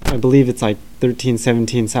 I believe it's like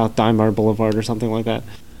 1317 South Dimar Boulevard or something like that.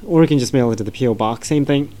 Or you can just mail it to the P.O. Box. Same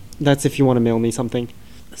thing. That's if you want to mail me something.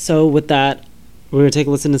 So with that, we're going to take a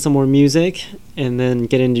listen to some more music and then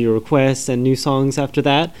get into your requests and new songs after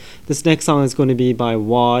that. This next song is going to be by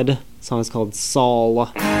Wad. The song is called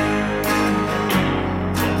Saul.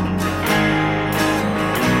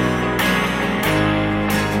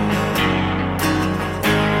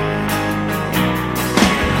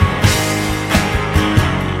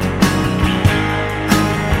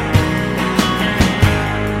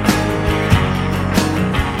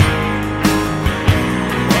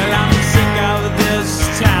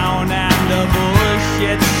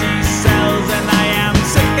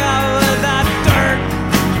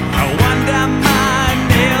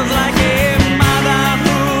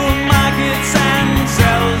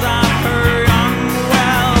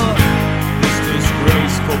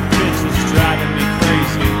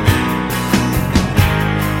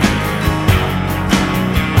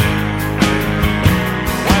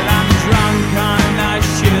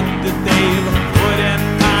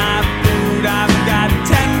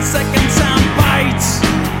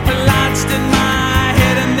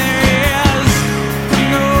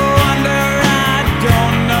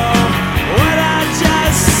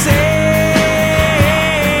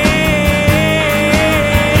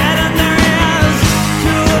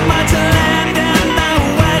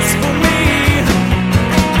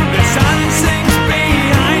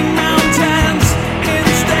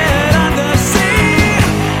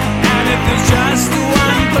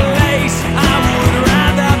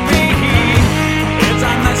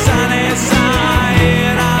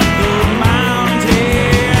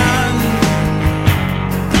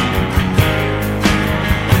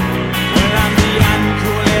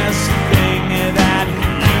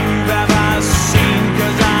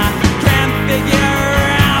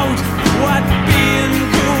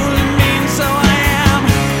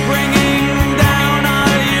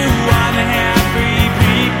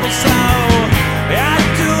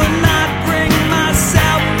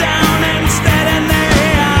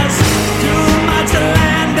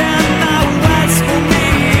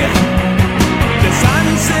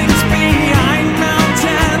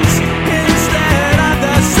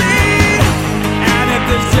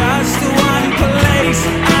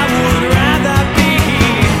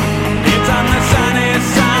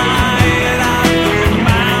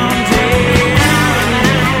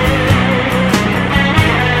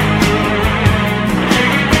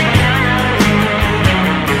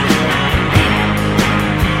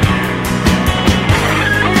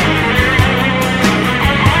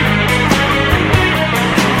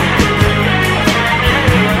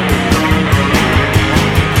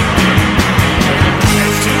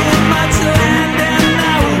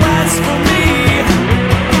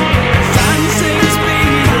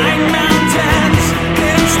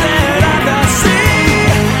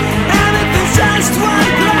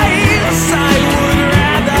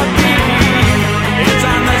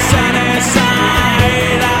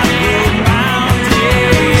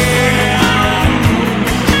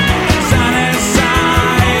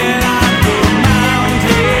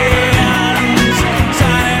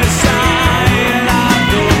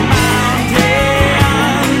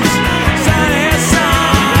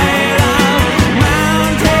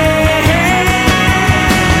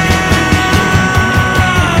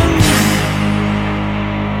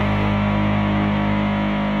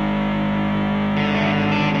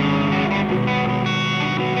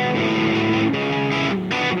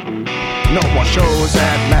 No more shows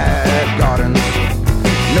at Mad Gardens.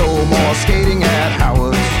 No more skating at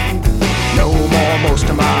Howard's. No more, most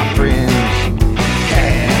of my friends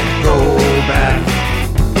can't go back.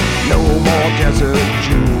 No more Desert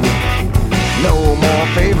June. No more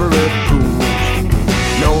favorite pools.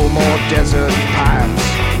 No more desert pie.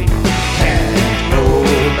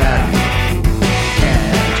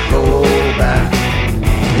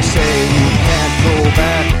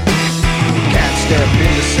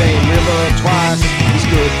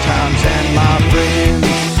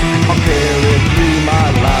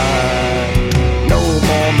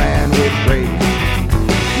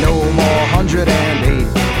 108.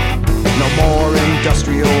 No more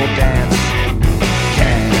industrial dance.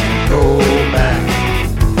 Can't go back.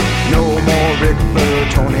 No more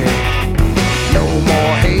River Tony. No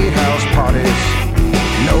more Hate House parties.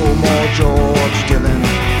 No more George Dylan.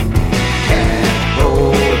 Can't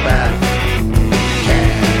go back.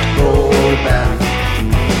 Can't go back.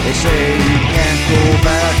 They say you can't go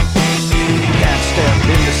back. Can't step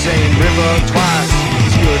in the same river twice.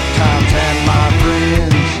 It's good times and my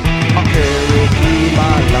friends I'll carry through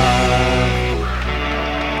my life.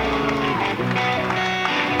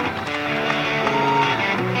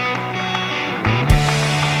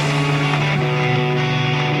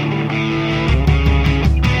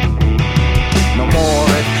 No more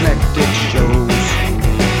eclectic shows.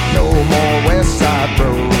 No more West Side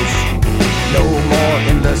Bros. No more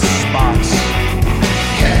endless spots.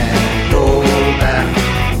 Can't go back.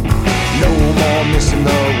 No more missing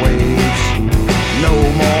the waves. No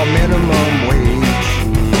more minimum wage.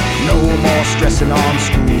 No more stressing on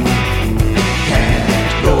school.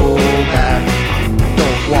 Can't go back.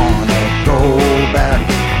 Don't wanna go back.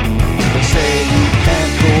 They say you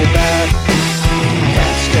can't go back.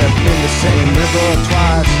 Can't step in the same river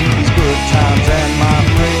twice. These good times and my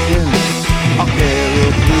friends I'll carry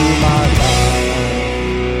through my life.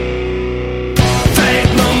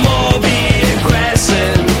 Faith no more be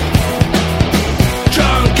aggressive.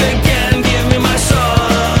 Drunk again, give me my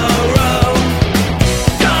sorrow.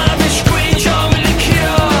 Gonna be screen, show me the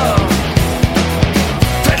cure.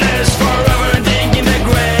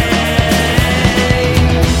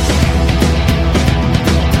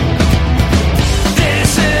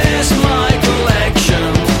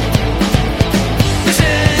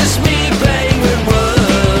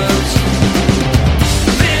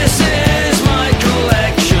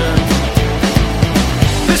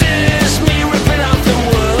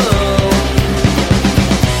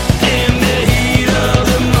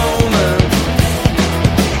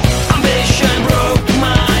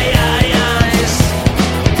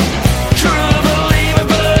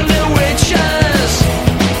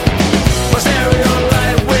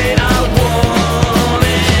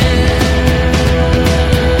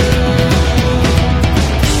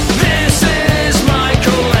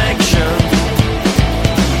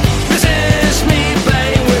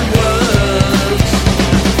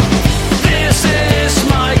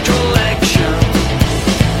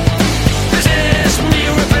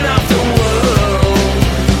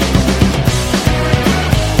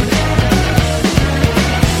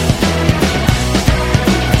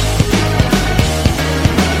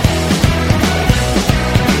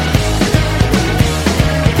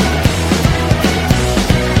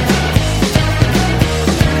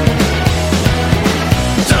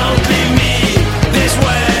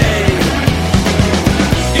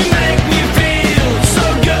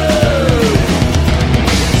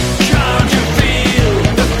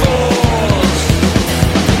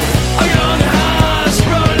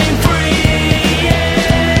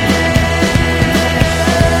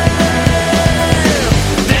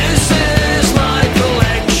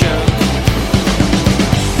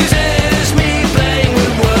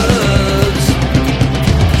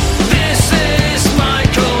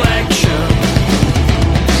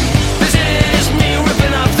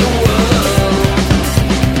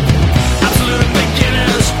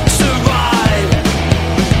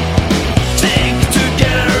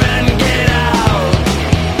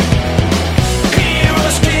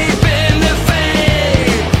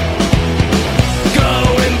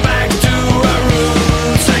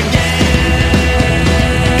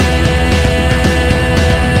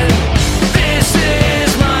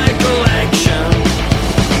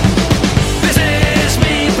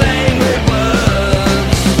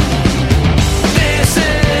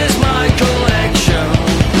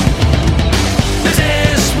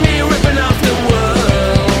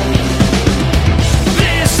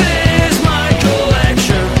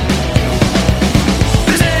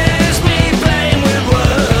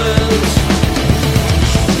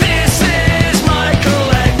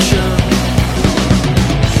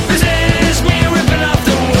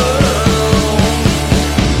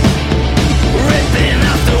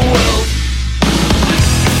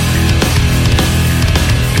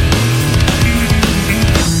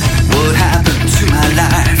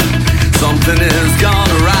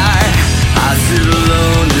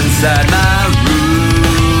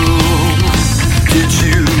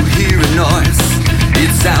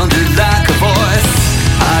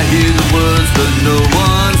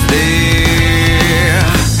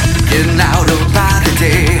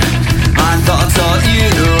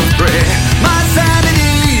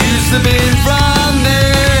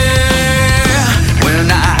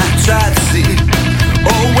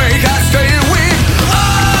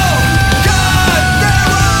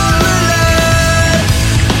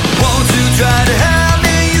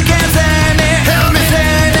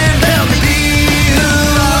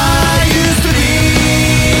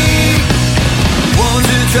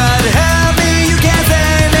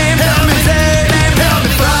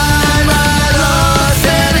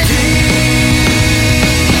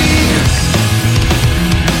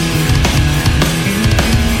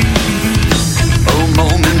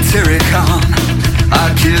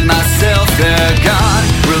 kid myself there. God,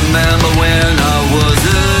 remember when I was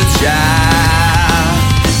a child?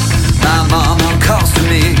 My mama calls to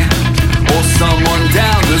me, or someone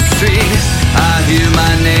down the street. I hear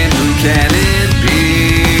my name, who can it be?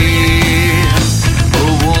 A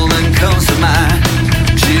woman comes to mind.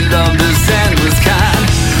 She loved us and was kind.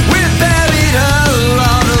 We buried her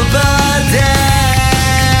on a body.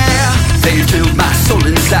 They filled my soul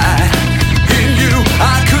inside. In you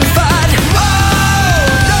I confide. Oh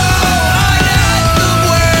no, I am the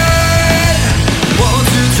word. Won't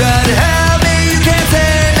you try to help me? You can't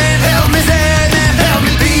save me. Help me save me. Help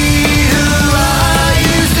me be who I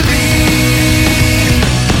used to be.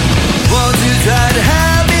 Won't you try to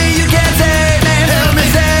help me? You can't save me. Help me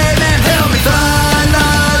save me. Help me find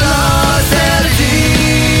my lost energy.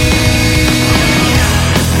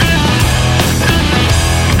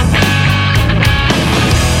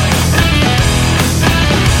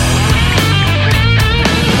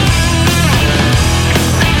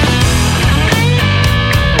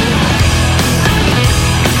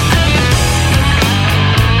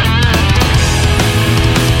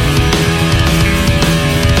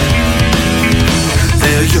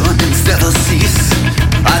 Their yearnings never cease.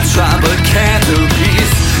 I try but can't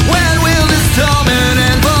appease. When will this torment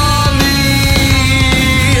end for me?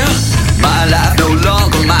 My life no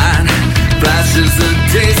longer mine. Flashes the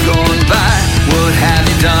days gone by. What have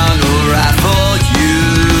you done right for you?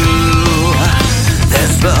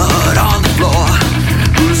 There's blood on the floor.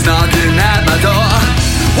 Who's knocking at my door?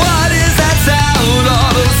 What is that sound of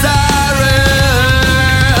those sirens?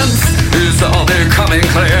 Is all becoming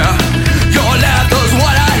clear? Your laughter's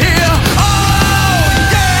what I hear. Oh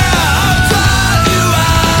yeah, I'm trying you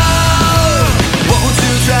out. Won't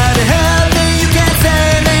you try to help me? You can't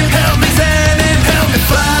save me. Help me save me. Help me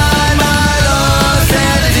find my lost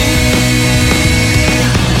energy.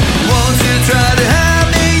 Won't you try to help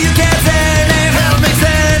me? You can't save me. Help me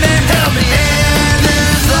save me. Help me end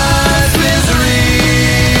this life's misery.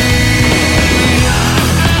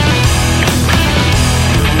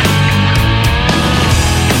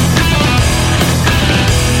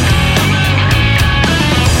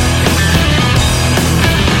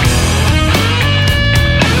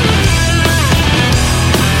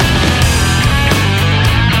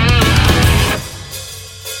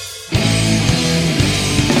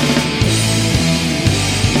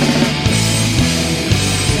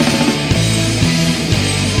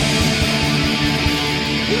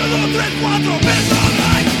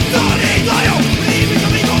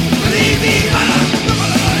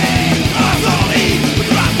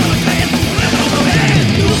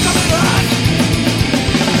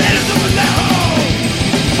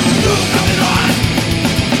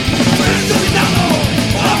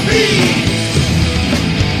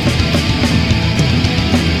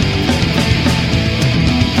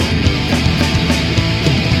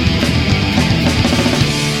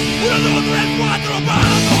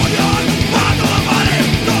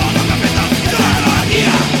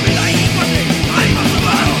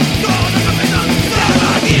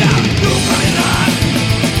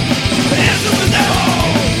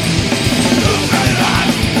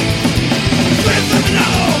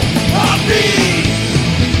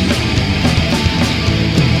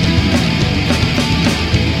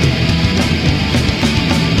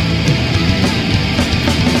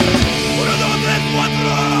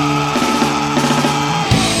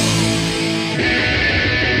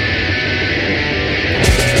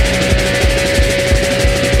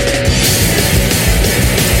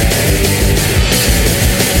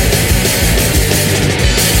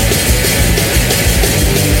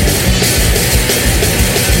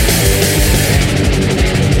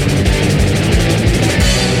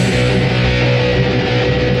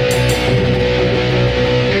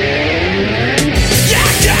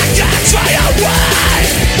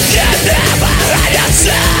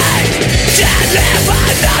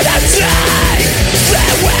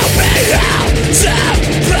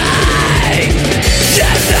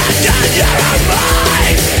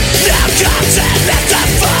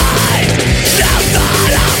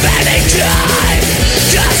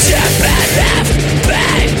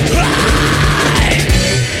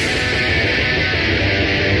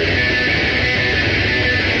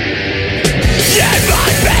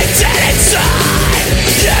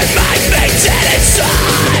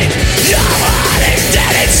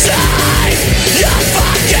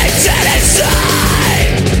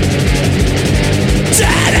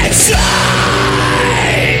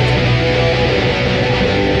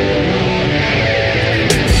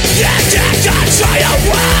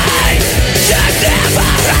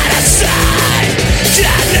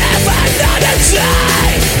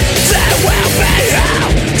 There will be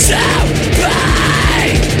hell.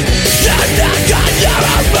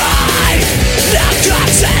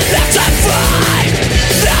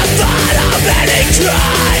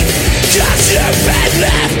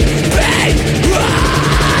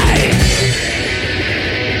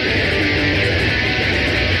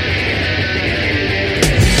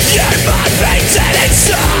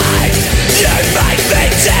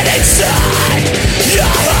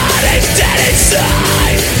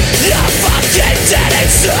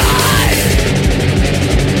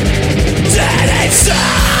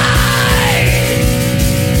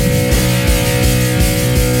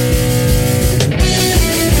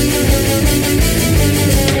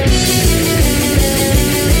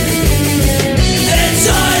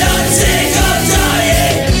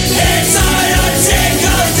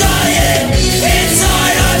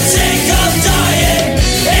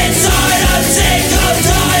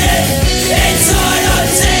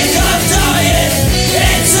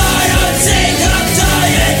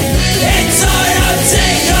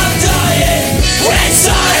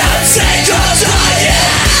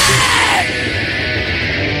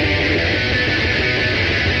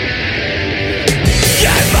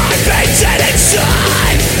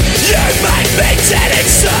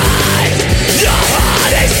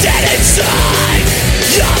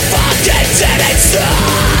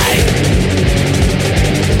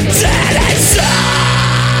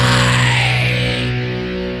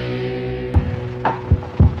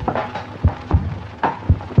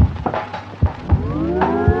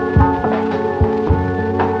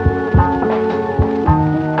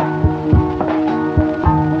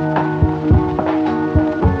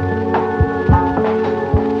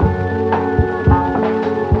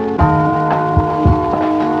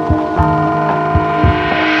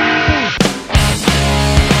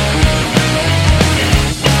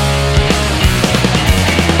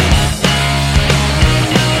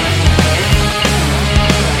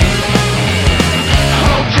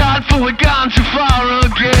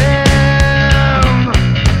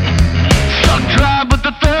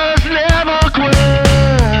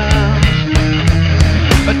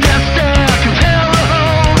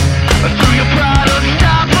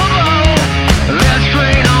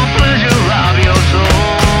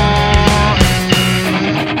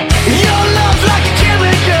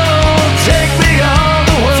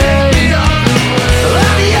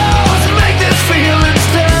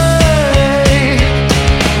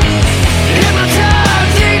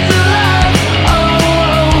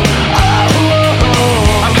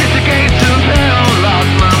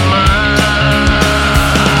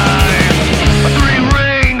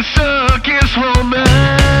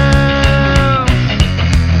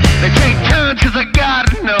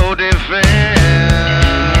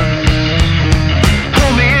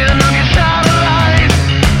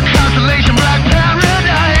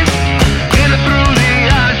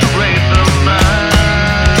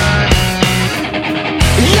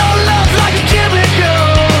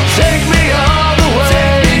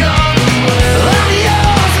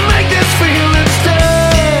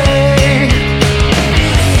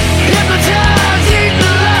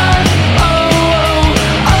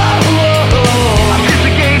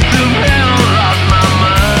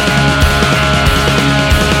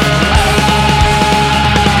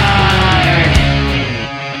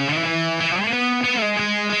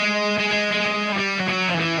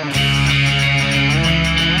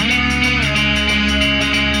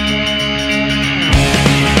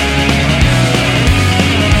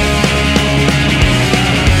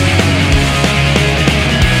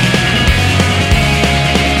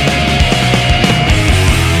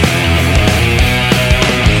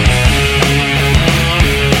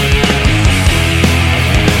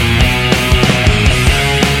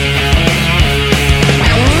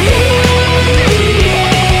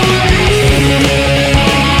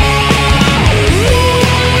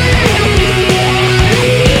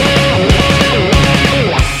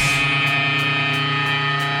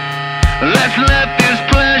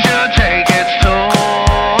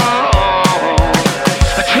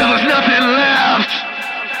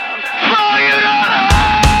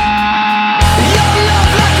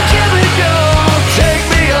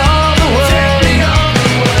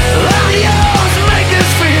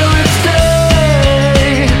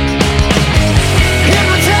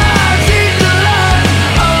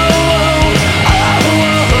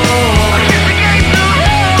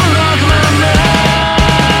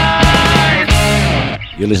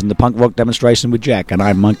 You listen to Punk Rock Demonstration with Jack, and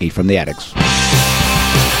I'm Monkey from the Attics.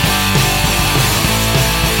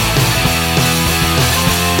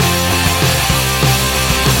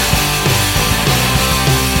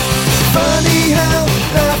 Funny how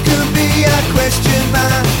life could be. I question my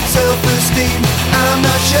self-esteem. I'm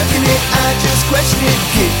not shirking it, I just question it.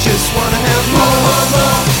 Kid, just wanna have more.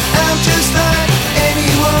 I'm just like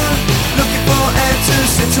anyone, looking for answers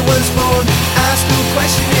since I was born. I still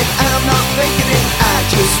question it, I'm not faking it. I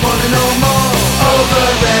just wanna know more. Over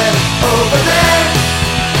there,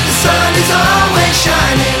 the sun is always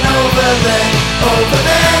shining. Over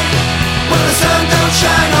there, when the sun don't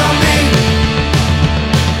shine on me.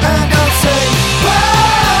 I don't say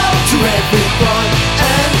whoa to everyone.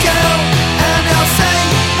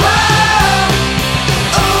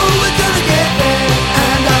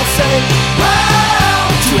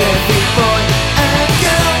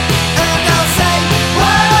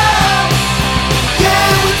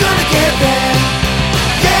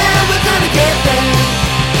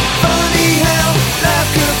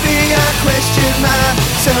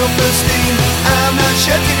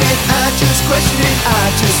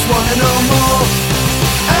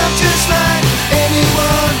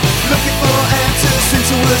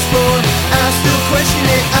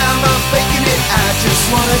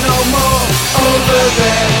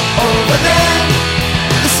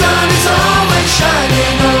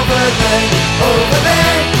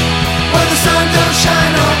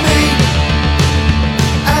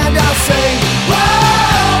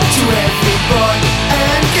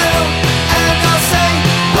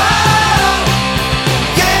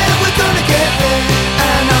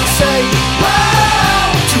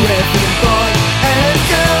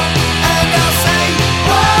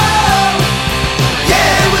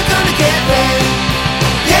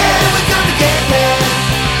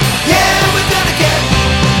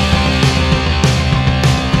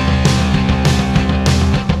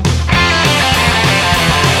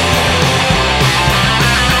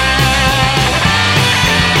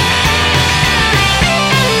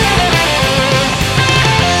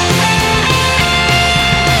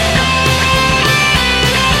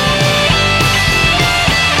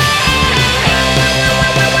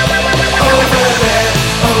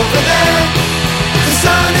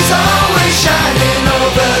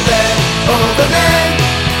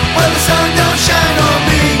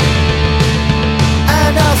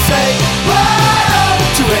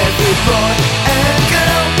 boy and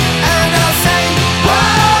girl, and I'll say,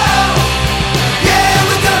 whoa, yeah,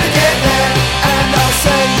 we're gonna get there. And I'll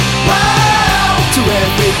say, whoa, to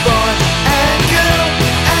every boy and girl,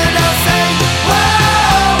 and I'll say,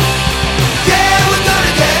 whoa, yeah, we're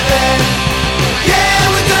gonna get there. Yeah,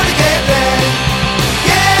 we're gonna get there.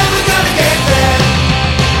 Yeah, we're gonna get there.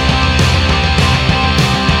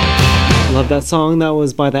 Love that song. That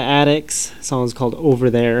was by the Addicts. The song's called Over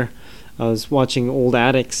There. I was watching old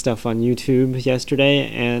Addicts stuff on YouTube yesterday,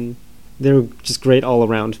 and they were just great all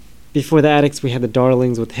around. Before the Addicts, we had the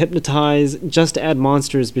Darlings with Hypnotize, Just Add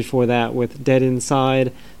Monsters before that with Dead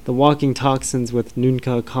Inside, the Walking Toxins with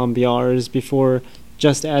Nunca Cambiars before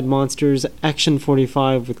Just Add Monsters, Action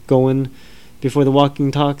 45 with Goin' before the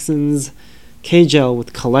Walking Toxins, K-Gel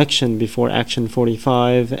with Collection before Action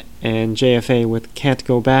 45, and JFA with Can't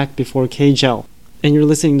Go Back before K-Gel. And you're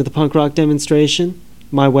listening to the Punk Rock Demonstration.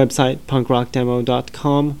 My website,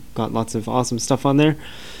 punkrockdemo.com. Got lots of awesome stuff on there.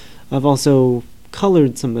 I've also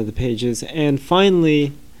colored some of the pages. And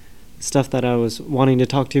finally, stuff that I was wanting to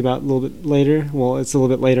talk to you about a little bit later. Well, it's a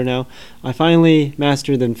little bit later now. I finally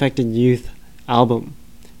mastered the Infected Youth album.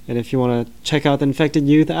 And if you want to check out the Infected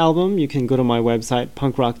Youth album, you can go to my website,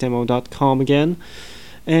 punkrockdemo.com again.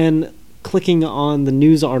 And clicking on the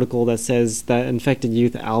news article that says that Infected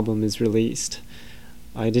Youth album is released.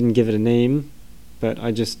 I didn't give it a name, but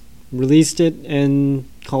I just released it and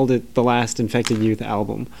called it the last Infected Youth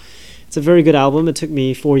album. It's a very good album. It took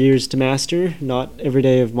me 4 years to master. Not every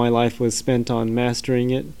day of my life was spent on mastering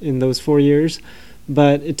it in those 4 years,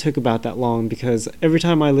 but it took about that long because every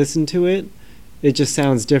time I listen to it, it just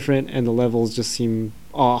sounds different and the levels just seem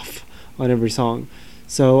off on every song.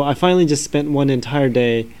 So I finally just spent one entire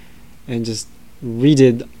day and just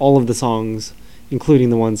redid all of the songs, including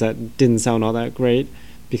the ones that didn't sound all that great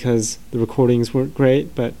because the recordings weren't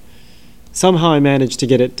great, but somehow I managed to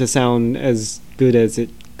get it to sound as good as it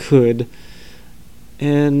could,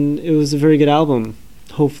 and it was a very good album.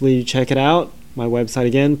 Hopefully you check it out. My website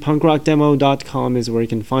again, punkrockdemo.com is where you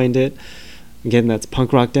can find it. Again, that's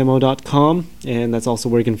punkrockdemo.com, and that's also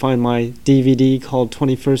where you can find my DVD called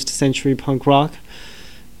 21st Century Punk Rock.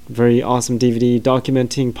 Very awesome DVD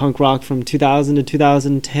documenting punk rock from 2000 to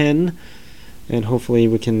 2010, and hopefully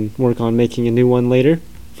we can work on making a new one later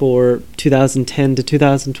for 2010 to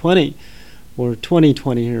 2020, or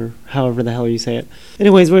 2020, or however the hell you say it.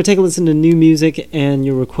 Anyways, we're going to take a listen to new music and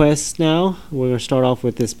your requests now. We're going to start off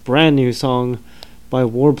with this brand new song by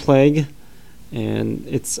Warplague, and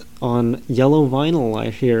it's on yellow vinyl, I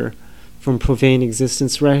hear, from Profane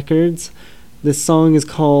Existence Records. This song is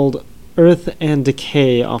called Earth and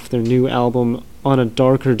Decay off their new album On a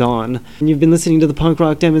Darker Dawn. And you've been listening to the Punk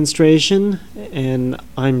Rock Demonstration, and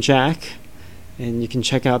I'm Jack, and you can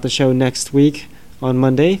check out the show next week on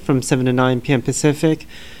Monday from 7 to 9 p.m. Pacific,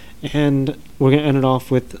 and we're going to end it off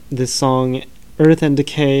with this song Earth and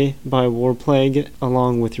Decay by Warplague,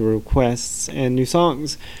 along with your requests and new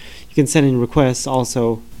songs. You can send in requests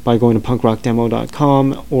also by going to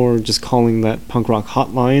punkrockdemo.com or just calling that punk rock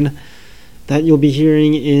hotline that you'll be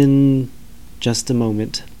hearing in just a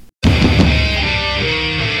moment.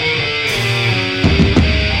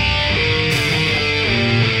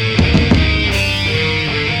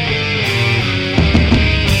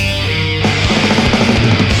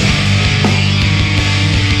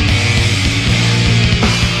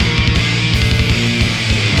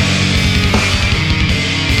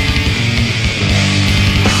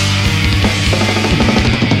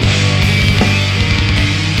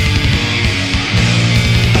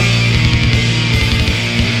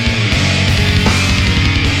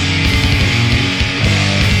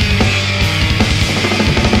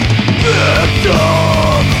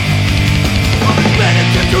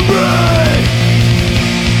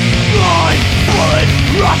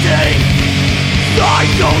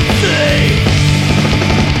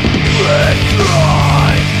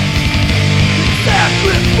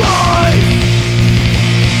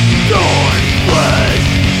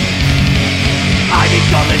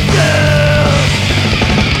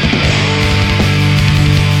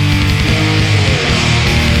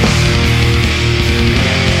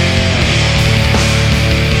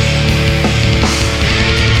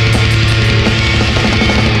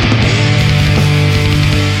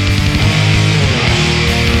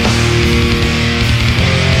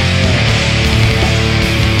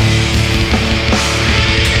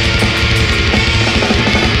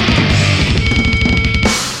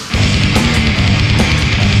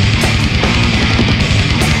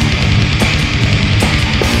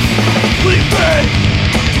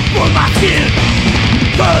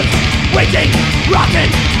 Waiting, rotten,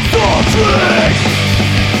 for truth.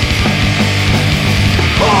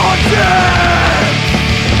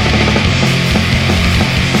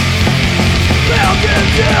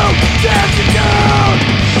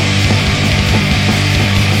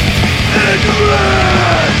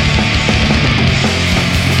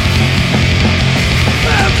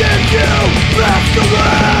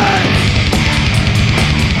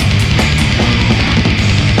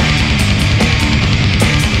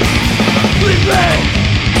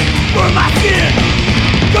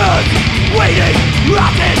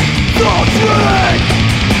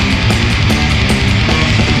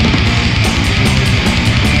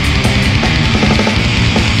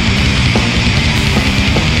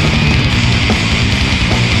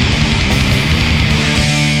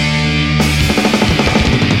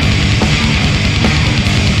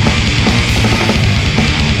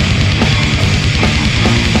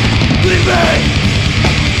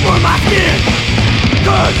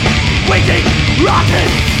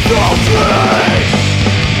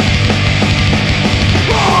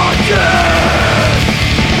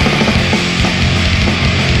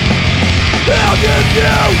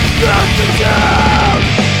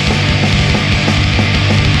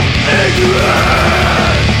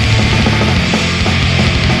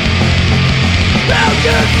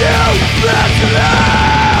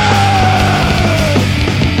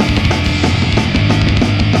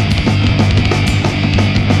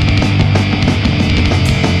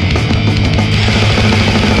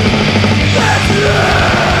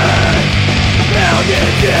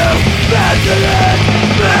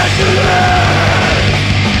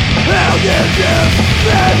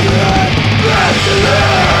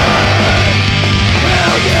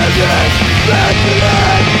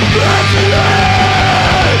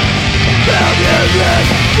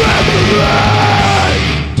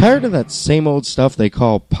 Tired of that same old stuff they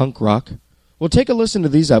call punk rock? Well, take a listen to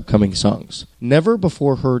these upcoming songs. Never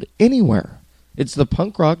before heard anywhere. It's the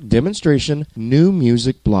Punk Rock Demonstration New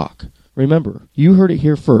Music Block. Remember, you heard it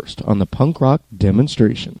here first on the Punk Rock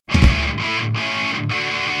Demonstration.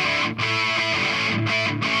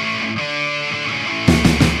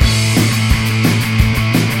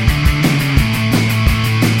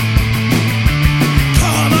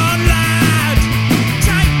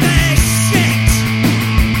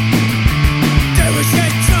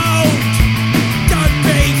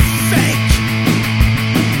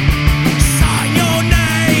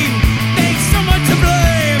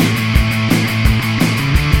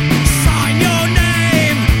 Sign your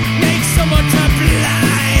name.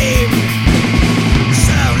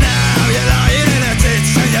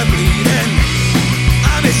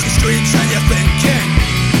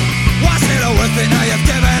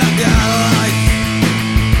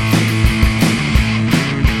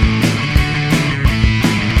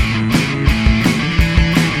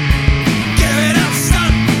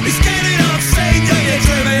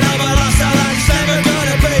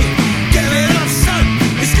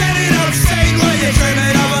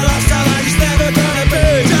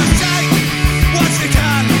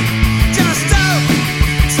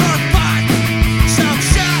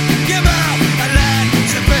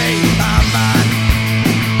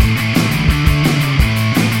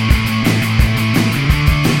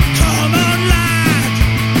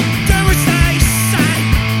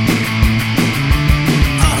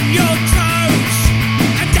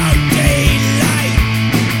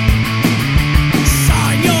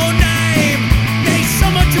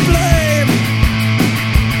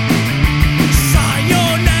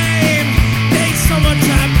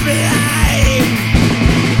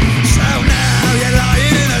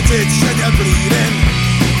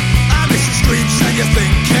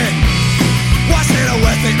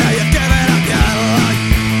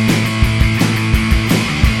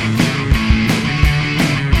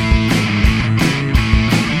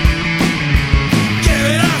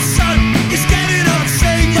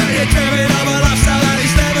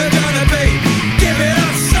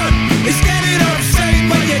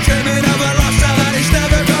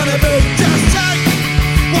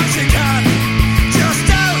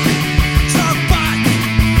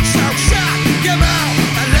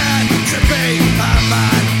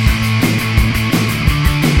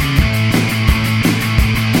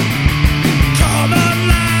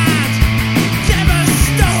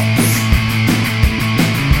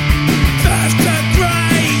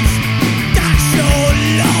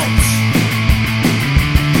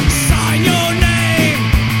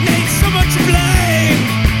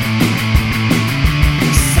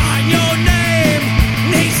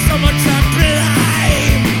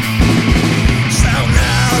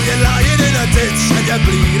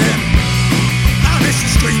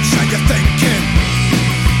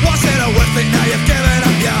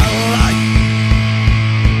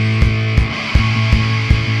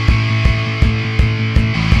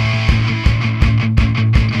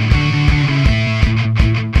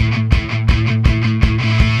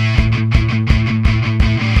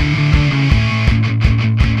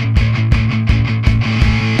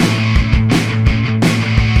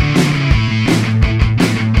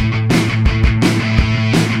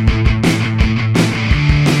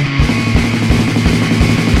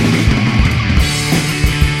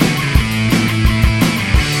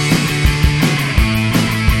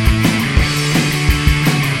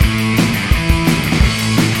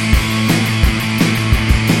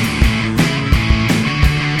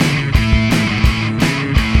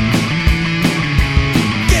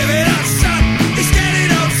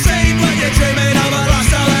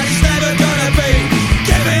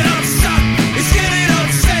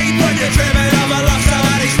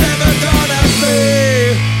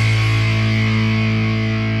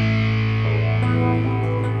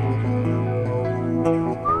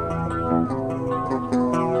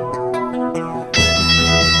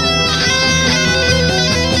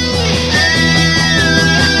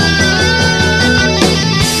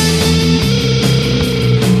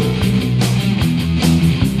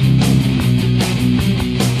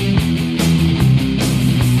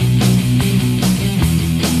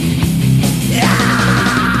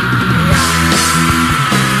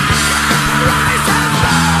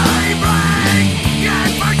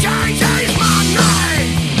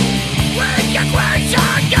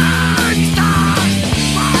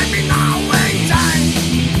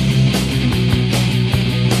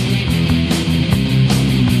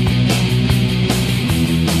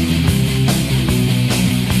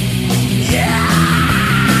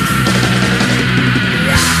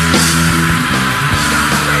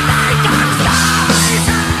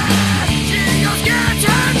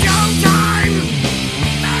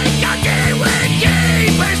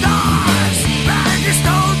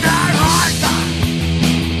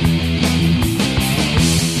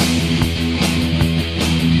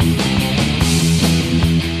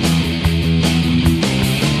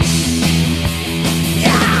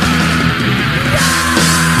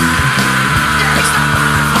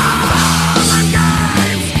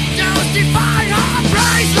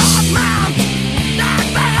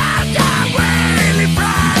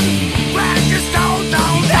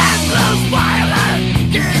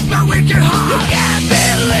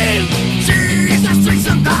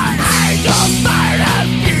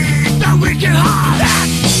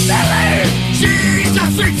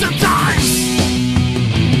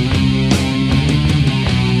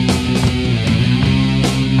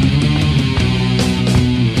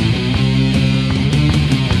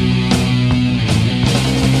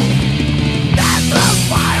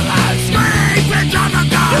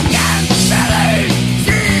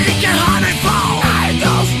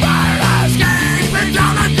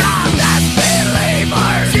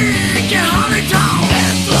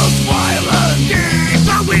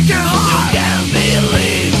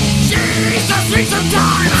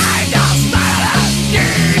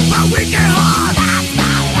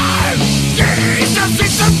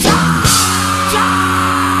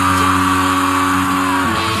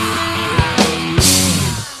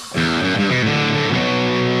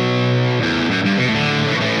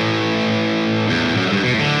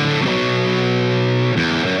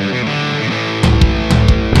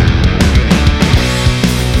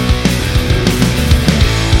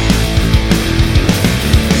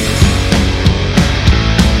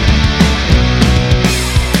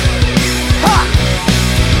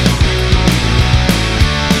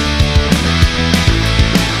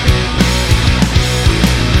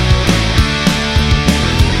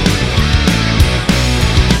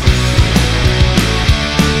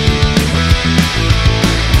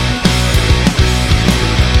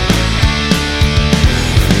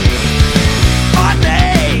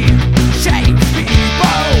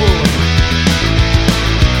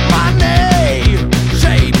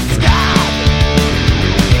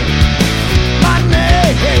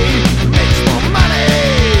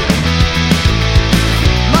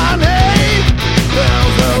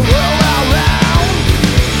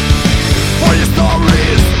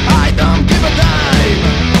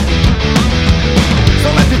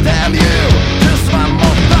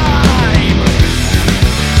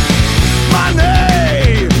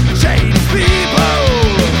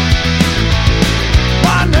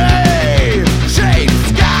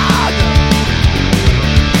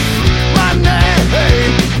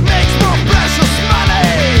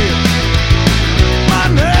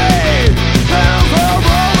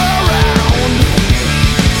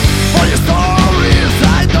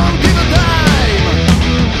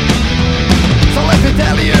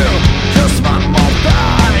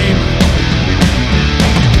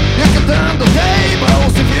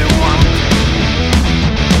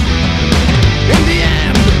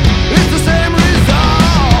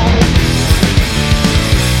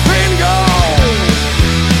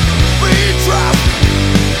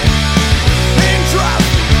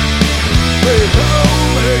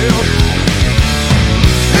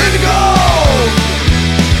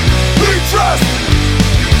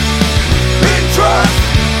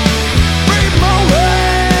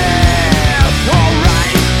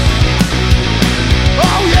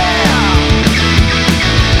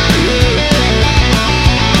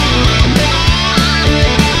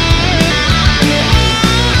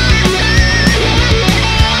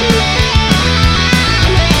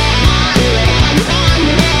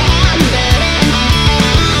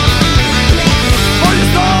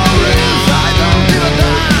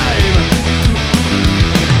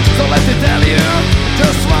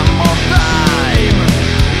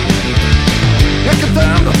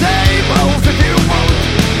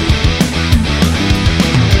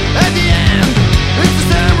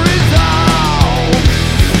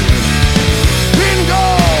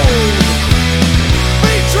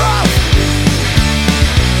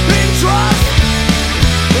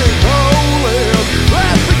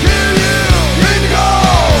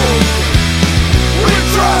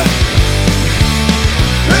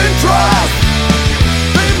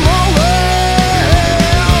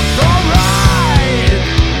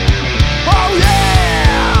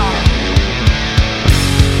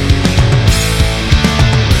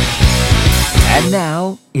 And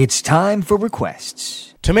now, it's time for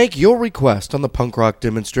requests. To make your request on the punk rock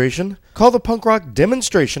demonstration, call the punk rock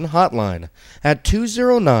demonstration hotline at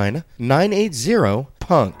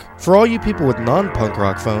 209-980-PUNK. For all you people with non-punk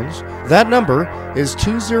rock phones, that number is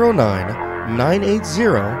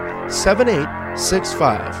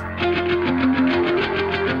 209-980-7865.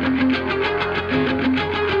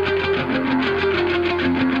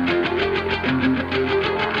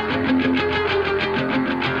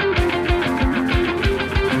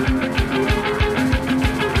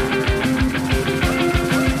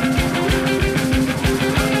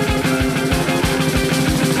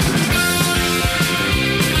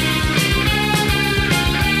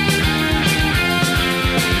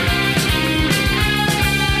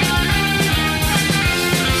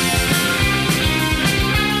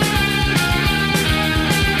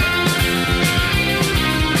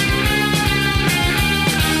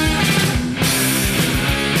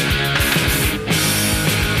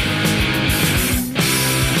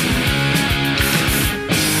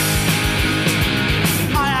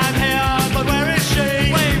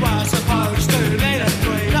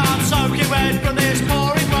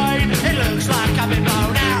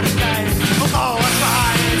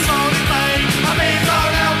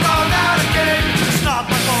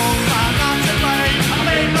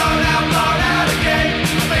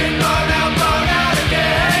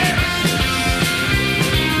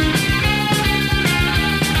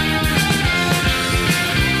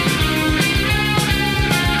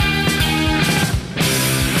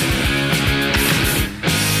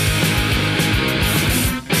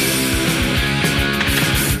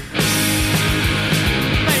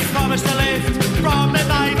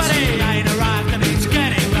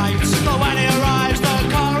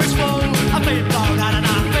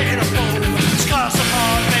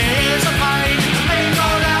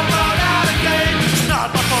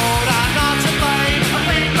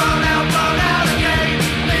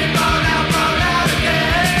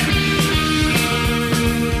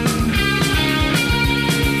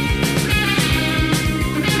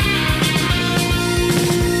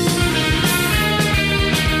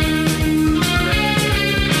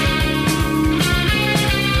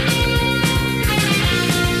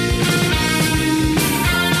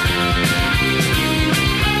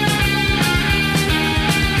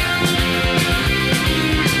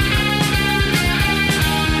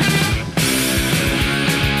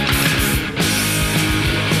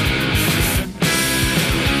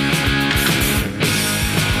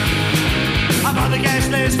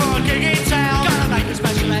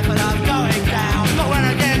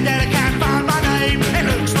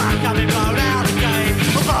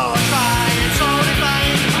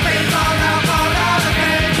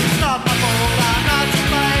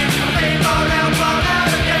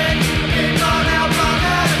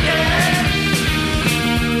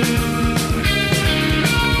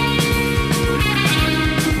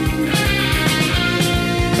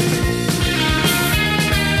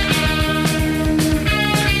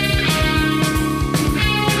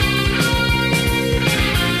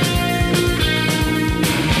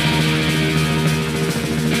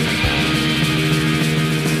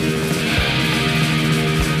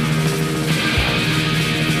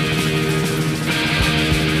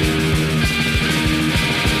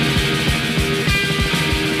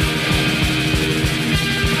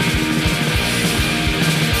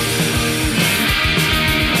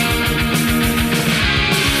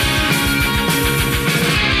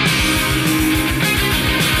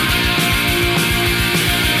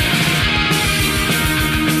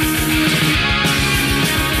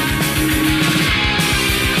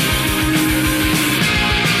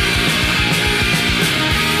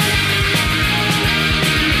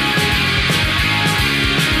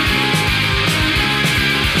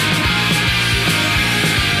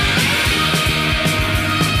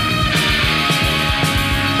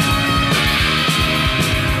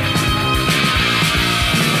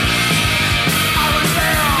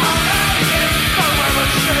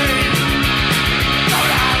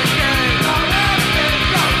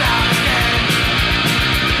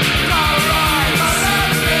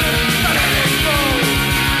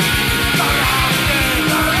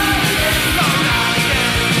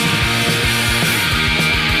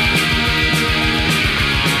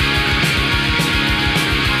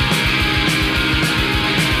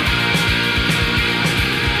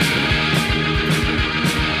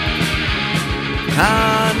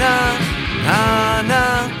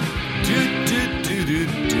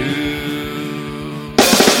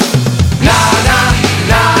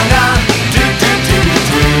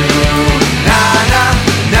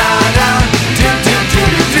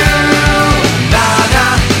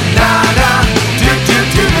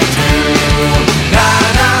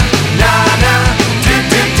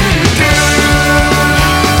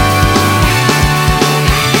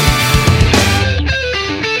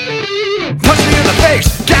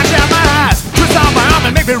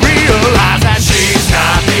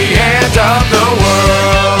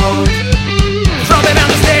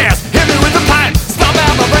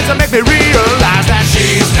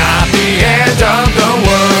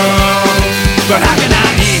 But how can I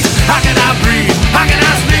eat? How can I breathe? How can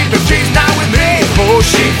I sleep if she's not with me? Oh,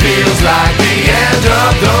 she feels like the end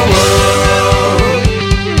of the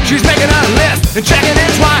world. She's making a list and checking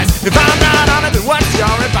it twice. If I'm not on it, then what's your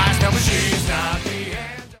advice?